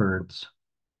 forest birds,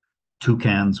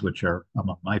 toucans, which are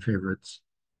among my favorites.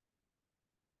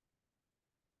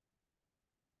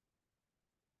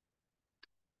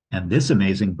 And this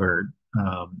amazing bird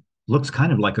looks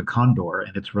kind of like a condor,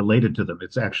 and it's related to them.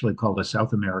 It's actually called a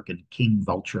South American king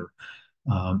vulture,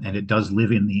 and it does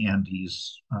live in the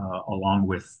Andes along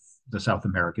with the South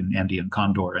American Andean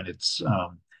condor, and it's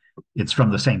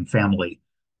from the same family,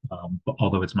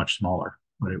 although it's much smaller.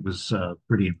 But it was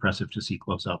pretty impressive to see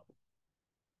close up.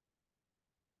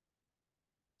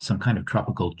 Some kind of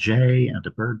tropical jay and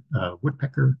a bird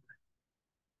woodpecker.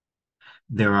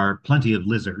 There are plenty of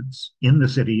lizards in the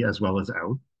city as well as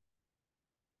out.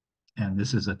 And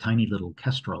this is a tiny little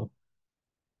kestrel,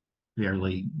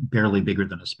 barely bigger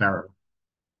than a sparrow.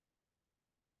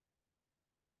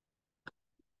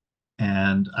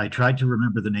 And I tried to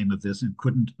remember the name of this and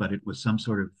couldn't, but it was some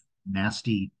sort of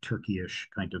nasty turkeyish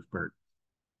kind of bird.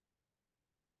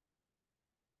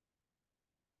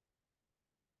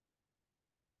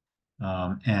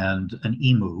 And an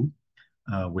emu,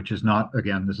 which is not,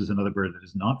 again, this is another bird that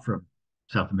is not from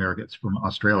South America, it's from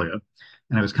Australia.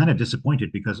 And I was kind of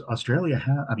disappointed because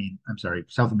I'm sorry,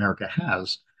 South America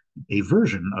has a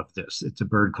version of this. It's a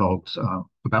bird called,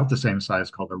 about the same size,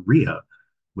 called a rhea,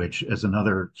 which is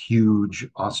another huge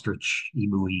ostrich,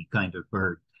 emu kind of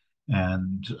bird.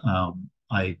 And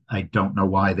I don't know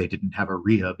why they didn't have a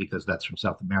rhea because that's from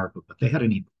South America, but they had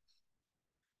an emu.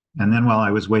 And then while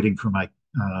I was waiting for my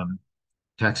um,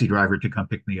 taxi driver to come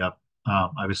pick me up,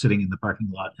 I was sitting in the parking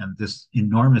lot, and this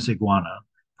enormous iguana,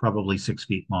 probably 6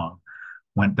 feet long,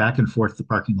 went back and forth the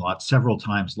parking lot several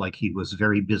times like he was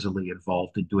very busily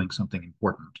involved in doing something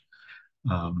important.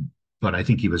 Um, but I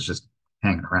think he was just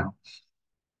hanging around.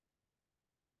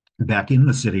 Back in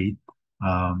the city,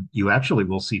 you actually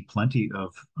will see plenty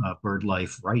of bird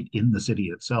life right in the city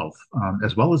itself,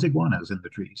 as well as iguanas in the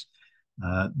trees.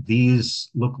 These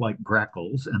look like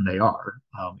grackles, and they are.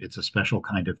 It's a special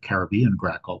kind of Caribbean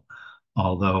grackle,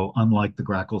 although unlike the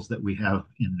grackles that we have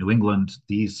in New England,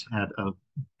 these had a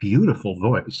beautiful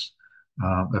voice,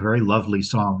 a very lovely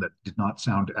song that did not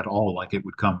sound at all like it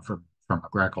would come from a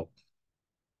grackle.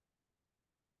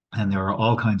 And there are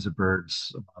all kinds of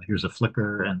birds. Here's a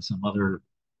flicker and some other,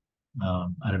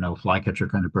 I don't know, flycatcher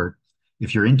kind of bird.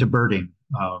 If you're into birding,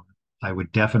 I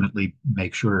would definitely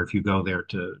make sure if you go there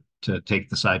to take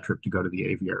the side trip to go to the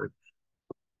aviary.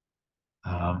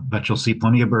 But you'll see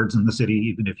plenty of birds in the city,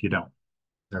 even if you don't.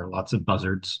 There are lots of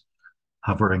buzzards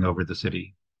hovering over the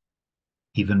city,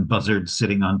 even buzzards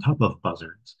sitting on top of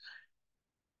buzzards.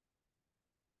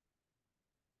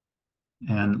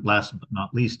 And last but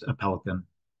not least, a pelican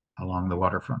along the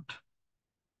waterfront.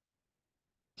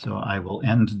 So I will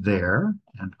end there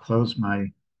and close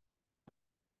my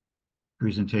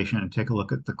presentation and take a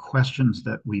look at the questions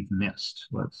that we've missed.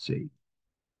 Let's see.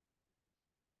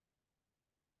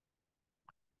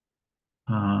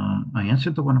 I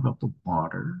answered the one about the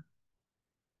water.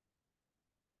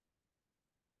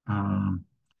 Um,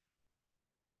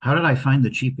 how did I find the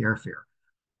cheap airfare?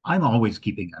 I'm always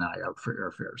keeping an eye out for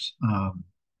airfares.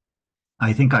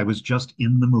 I think I was just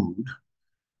in the mood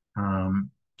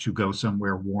to go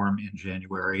somewhere warm in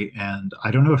January. And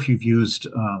I don't know if you've used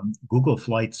Google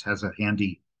Flights has a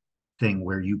handy thing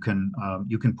where you can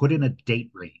put in a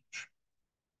date range,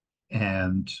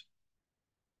 and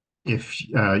if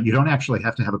you don't actually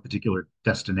have to have a particular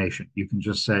destination, you can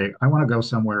just say, I want to go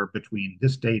somewhere between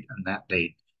this date and that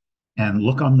date, and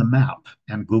look on the map,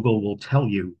 and Google will tell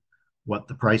you what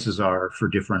the prices are for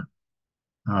different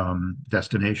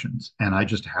destinations. And I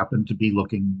just happened to be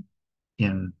looking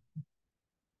in,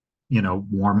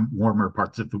 warmer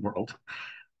parts of the world.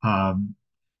 Um,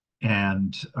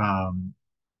 and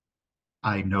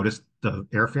I noticed the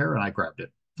airfare and I grabbed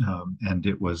it. And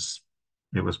it was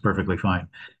perfectly fine.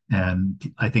 And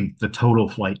I think the total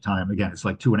flight time, again, it's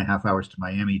like 2.5 hours to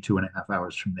Miami, 2.5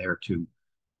 hours from there to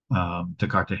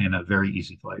Cartagena. Very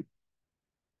easy flight.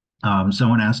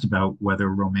 Someone asked about whether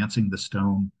Romancing the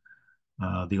Stone,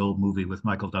 the old movie with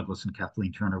Michael Douglas and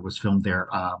Kathleen Turner, was filmed there.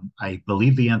 I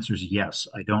believe the answer is yes.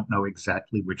 I don't know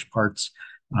exactly which parts.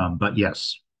 But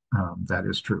yes, that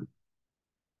is true.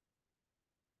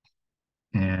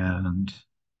 And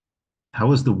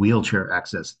how is the wheelchair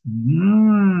access?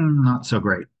 Not so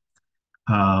great.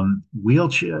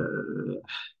 Wheelchair.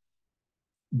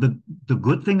 The the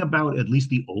good thing about at least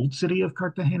the old city of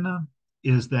Cartagena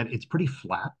is that it's pretty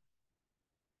flat,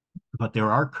 but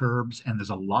there are curbs and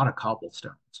there's a lot of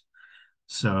cobblestones.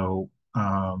 So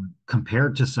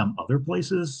compared to some other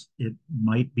places, it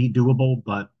might be doable,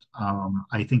 but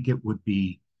I think it would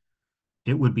be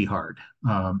hard.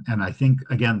 And I think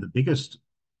again the biggest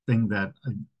thing that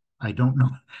I don't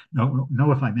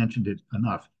know if I mentioned it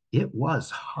enough. It was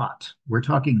hot. We're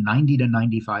talking 90 to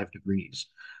 95 degrees.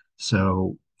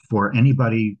 So for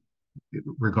anybody,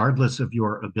 regardless of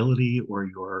your ability or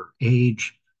your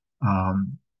age,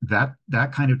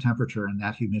 that kind of temperature and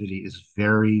that humidity is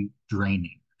very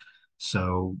draining.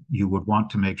 So you would want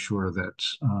to make sure that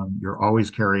you're always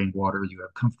carrying water, you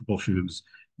have comfortable shoes,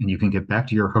 and you can get back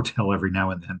to your hotel every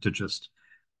now and then to just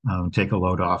take a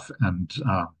load off and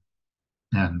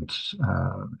and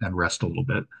rest a little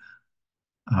bit.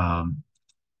 Um,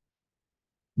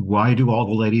 why do all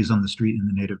the ladies on the street in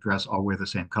the native dress all wear the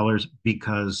same colors?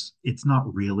 Because it's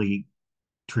not really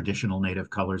traditional native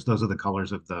colors. Those are the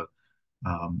colors of the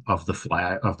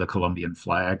flag of the Colombian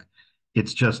flag.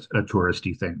 It's just a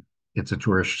touristy thing. It's a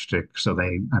touristic, so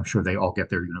I'm sure they all get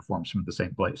their uniforms from the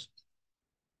same place.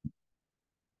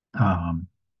 Um,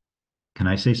 can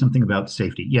I say something about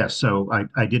safety? Yes. So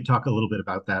I did talk a little bit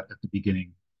about that at the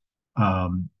beginning.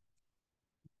 Um,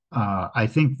 I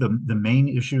think the main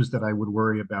issues that I would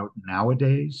worry about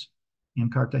nowadays in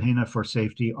Cartagena for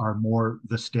safety are more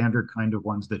the standard kind of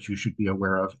ones that you should be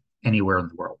aware of anywhere in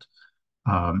the world,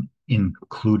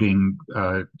 including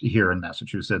here in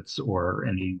Massachusetts or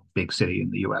any big city in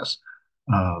the US.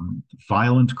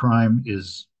 Violent crime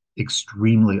is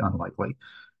extremely unlikely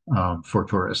for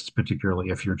tourists, particularly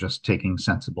if you're just taking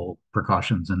sensible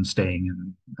precautions and staying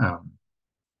in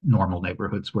normal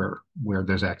neighborhoods where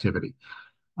there's activity.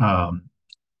 Um,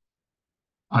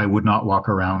 I would not walk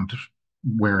around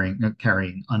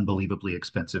carrying unbelievably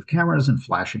expensive cameras and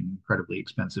flashing incredibly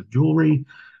expensive jewelry.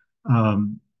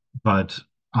 Um, but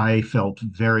I felt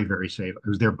very, very safe. I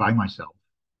was there by myself,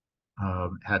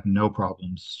 had no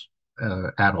problems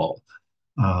at all.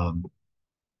 Um,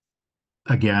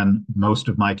 again, most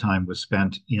of my time was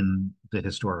spent in the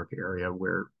historic area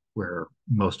where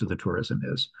most of the tourism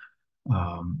is.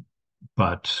 Um,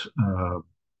 but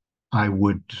I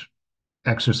would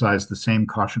exercise the same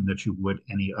caution that you would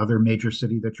any other major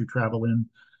city that you travel in.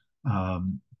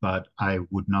 But I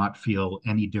would not feel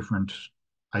any different.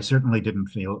 I certainly didn't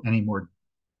feel any more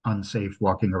unsafe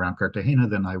walking around Cartagena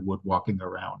than I would walking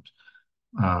around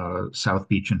South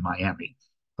Beach in Miami.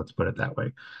 Let's put it that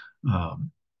way.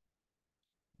 Um,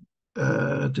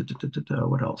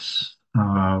 what else?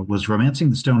 Was Romancing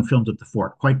the Stone filmed at the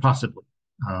fort? Quite possibly.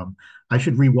 I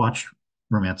should rewatch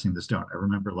Romancing the Stone. I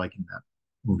remember liking that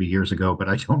movie years ago, but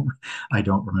I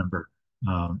don't remember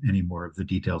any more of the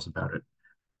details about it.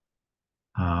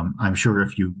 I'm sure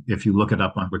if you look it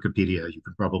up on Wikipedia, you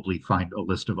could probably find a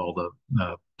list of all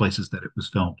the places that it was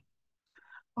filmed.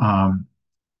 Um,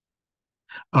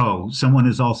 oh, someone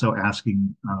is also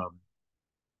asking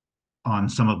on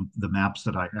some of the maps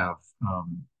that I have,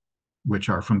 which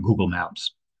are from Google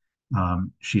Maps.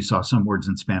 She saw some words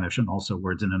in Spanish and also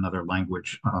words in another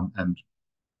language, and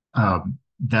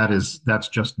that's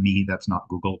just me. That's not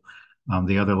Google.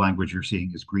 The other language you're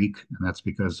seeing is Greek, and that's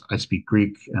because I speak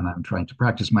Greek and I'm trying to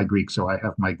practice my Greek. So I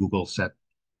have my Google set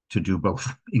to do both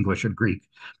English and Greek.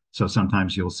 So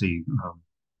sometimes you'll see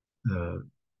uh,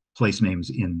 place names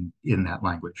in that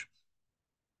language.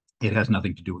 It has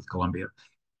nothing to do with Colombia.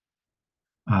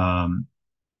 Um,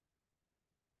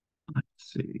 let's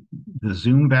see. The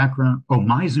Zoom background. Oh,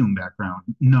 my Zoom background.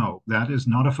 No, that is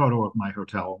not a photo of my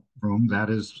hotel room. That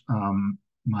is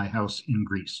my house in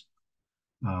Greece,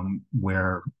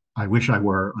 where I wish I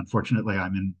were. Unfortunately,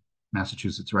 I'm in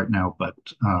Massachusetts right now, but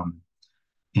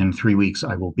in 3 weeks,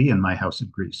 I will be in my house in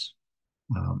Greece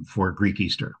for Greek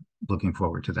Easter. Looking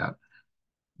forward to that.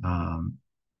 Um,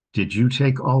 did you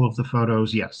take all of the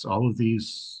photos? Yes, all of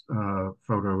these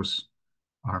photos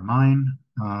are mine.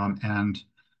 And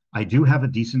I do have a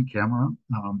decent camera.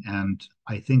 And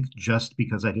I think just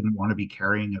because I didn't want to be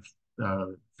carrying a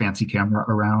fancy camera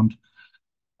around,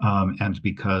 and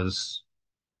because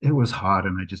it was hot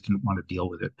and I just didn't want to deal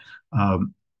with it.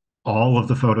 All of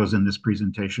the photos in this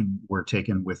presentation were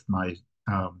taken with my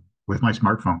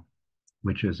smartphone,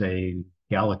 which is a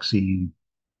Galaxy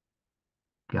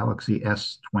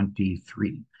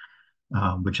S23,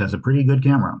 which has a pretty good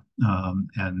camera,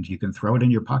 and you can throw it in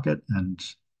your pocket, and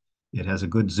it has a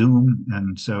good zoom,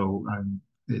 and so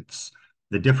it's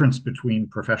the difference between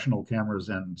professional cameras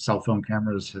and cell phone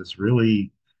cameras has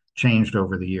really changed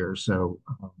over the years. So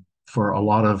for a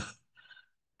lot of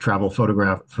travel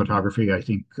photography, I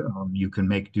think you can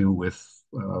make do with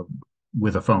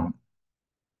a phone,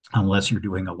 unless you're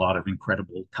doing a lot of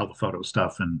incredible telephoto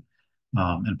stuff and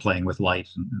playing with light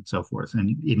and so forth.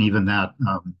 And even that,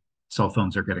 cell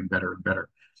phones are getting better and better.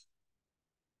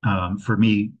 For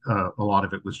me, a lot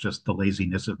of it was just the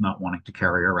laziness of not wanting to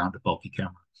carry around a bulky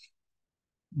camera.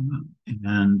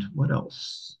 And what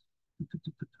else?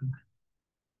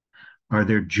 Are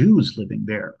there Jews living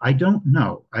there? I don't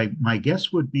know. My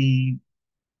guess would be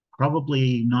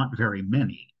probably not very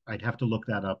many. I'd have to look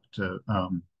that up to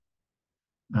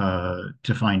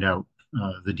find out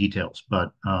the details,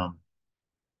 but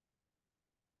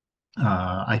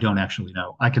I don't actually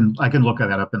know. I can look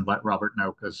that up and let Robert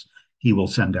know, because he will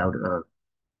send out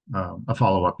a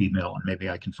follow up email, and maybe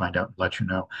I can find out and let you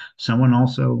know. Someone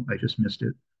also, I just missed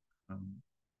it. Um,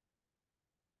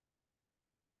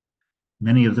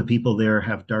 Many of the people there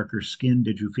have darker skin.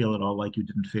 Did you feel at all like you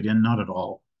didn't fit in? Not at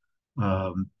all.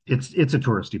 It's a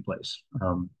touristy place.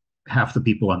 Half the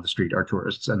people on the street are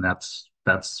tourists, and that's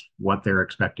what they're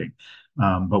expecting.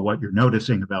 But what you're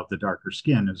noticing about the darker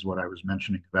skin is what I was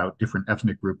mentioning about different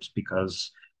ethnic groups,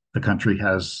 because the country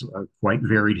has a quite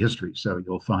varied history. So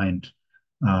you'll find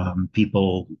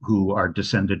people who are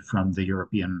descended from the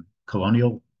European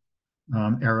colonial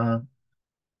era.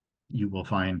 You will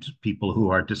find people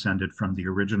who are descended from the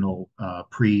original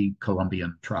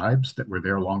pre-Columbian tribes that were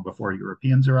there long before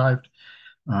Europeans arrived.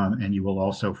 And you will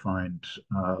also find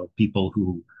people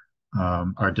who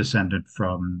are descended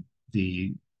from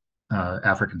the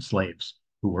African slaves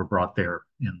who were brought there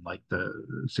in like the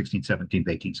 16th, 17th,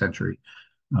 18th century.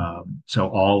 So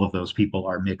all of those people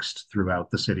are mixed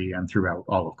throughout the city and throughout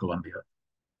all of Colombia.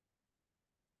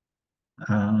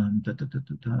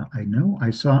 I know I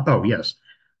saw, oh, yes.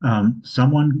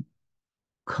 Someone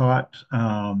caught,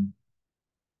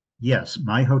 yes,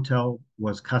 my hotel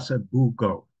was Casa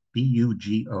Bugo,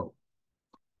 Bugo.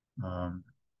 Um,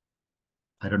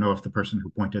 I don't know if the person who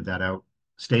pointed that out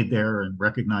stayed there and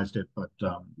recognized it, but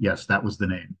yes, that was the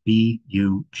name,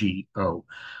 Bugo.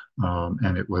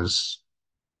 And it was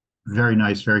very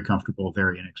nice, very comfortable,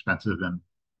 very inexpensive, and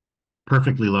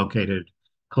perfectly located,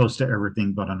 close to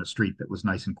everything, but on a street that was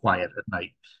nice and quiet at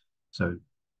night. So,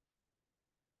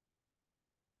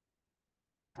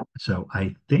 so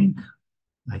I think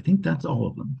that's all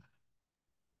of them.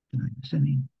 Did I miss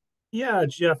any? Yeah,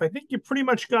 Jeff, I think you pretty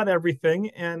much got everything,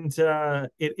 and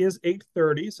it is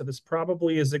 8:30, so this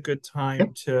probably is a good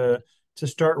time Yep. to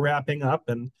start wrapping up.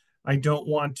 And I don't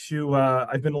want to.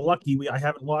 I've been lucky; I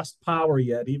haven't lost power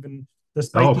yet, even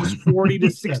despite Oh, these 40 to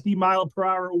yeah. 60 mile per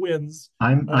hour winds.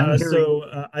 I'm hearing.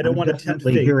 I don't I'm want to tempt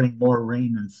definitely fate. hearing more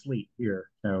rain and sleet here.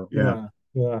 So yeah.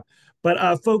 Yeah, yeah.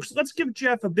 But folks, let's give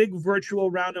Jeff a big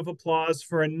virtual round of applause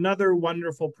for another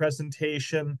wonderful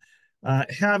presentation.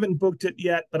 Haven't booked it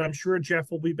yet, but I'm sure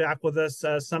Jeff will be back with us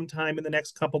sometime in the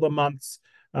next couple of months.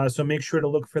 So make sure to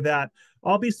look for that.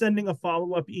 I'll be sending a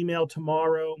follow-up email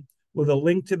tomorrow with a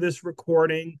link to this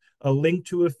recording, a link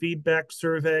to a feedback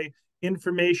survey,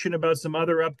 information about some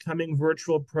other upcoming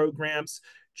virtual programs.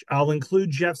 I'll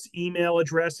include Jeff's email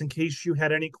address in case you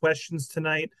had any questions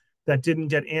tonight that didn't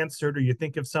get answered, or you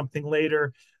think of something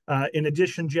later. In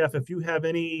addition, Jeff, if you have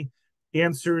any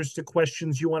answers to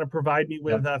questions you want to provide me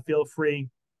with, Yep. feel free.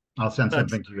 I'll send Uh,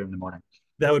 something to you in the morning.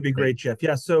 that would be Great. great, Jeff.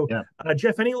 Yeah. So, Yeah.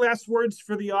 Jeff, any last words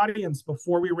for the audience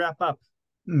before we wrap up?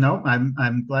 No,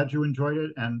 I'm glad you enjoyed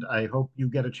it, and I hope you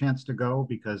get a chance to go,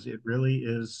 because it really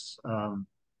is.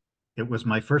 It was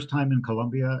my first time in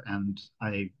Colombia, and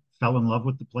I fell in love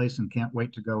with the place and can't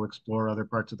wait to go explore other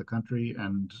parts of the country.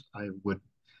 And I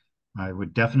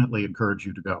would definitely encourage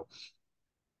you to go.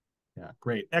 Yeah,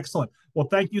 great. Excellent. Well,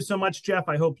 thank you so much, Jeff.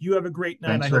 I hope you have a great night.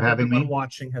 Thanks I for hope having everyone me.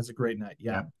 watching has a great night.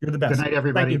 Yeah, Yeah. you're the Good best. night, Thank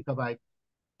everybody. you. Bye bye.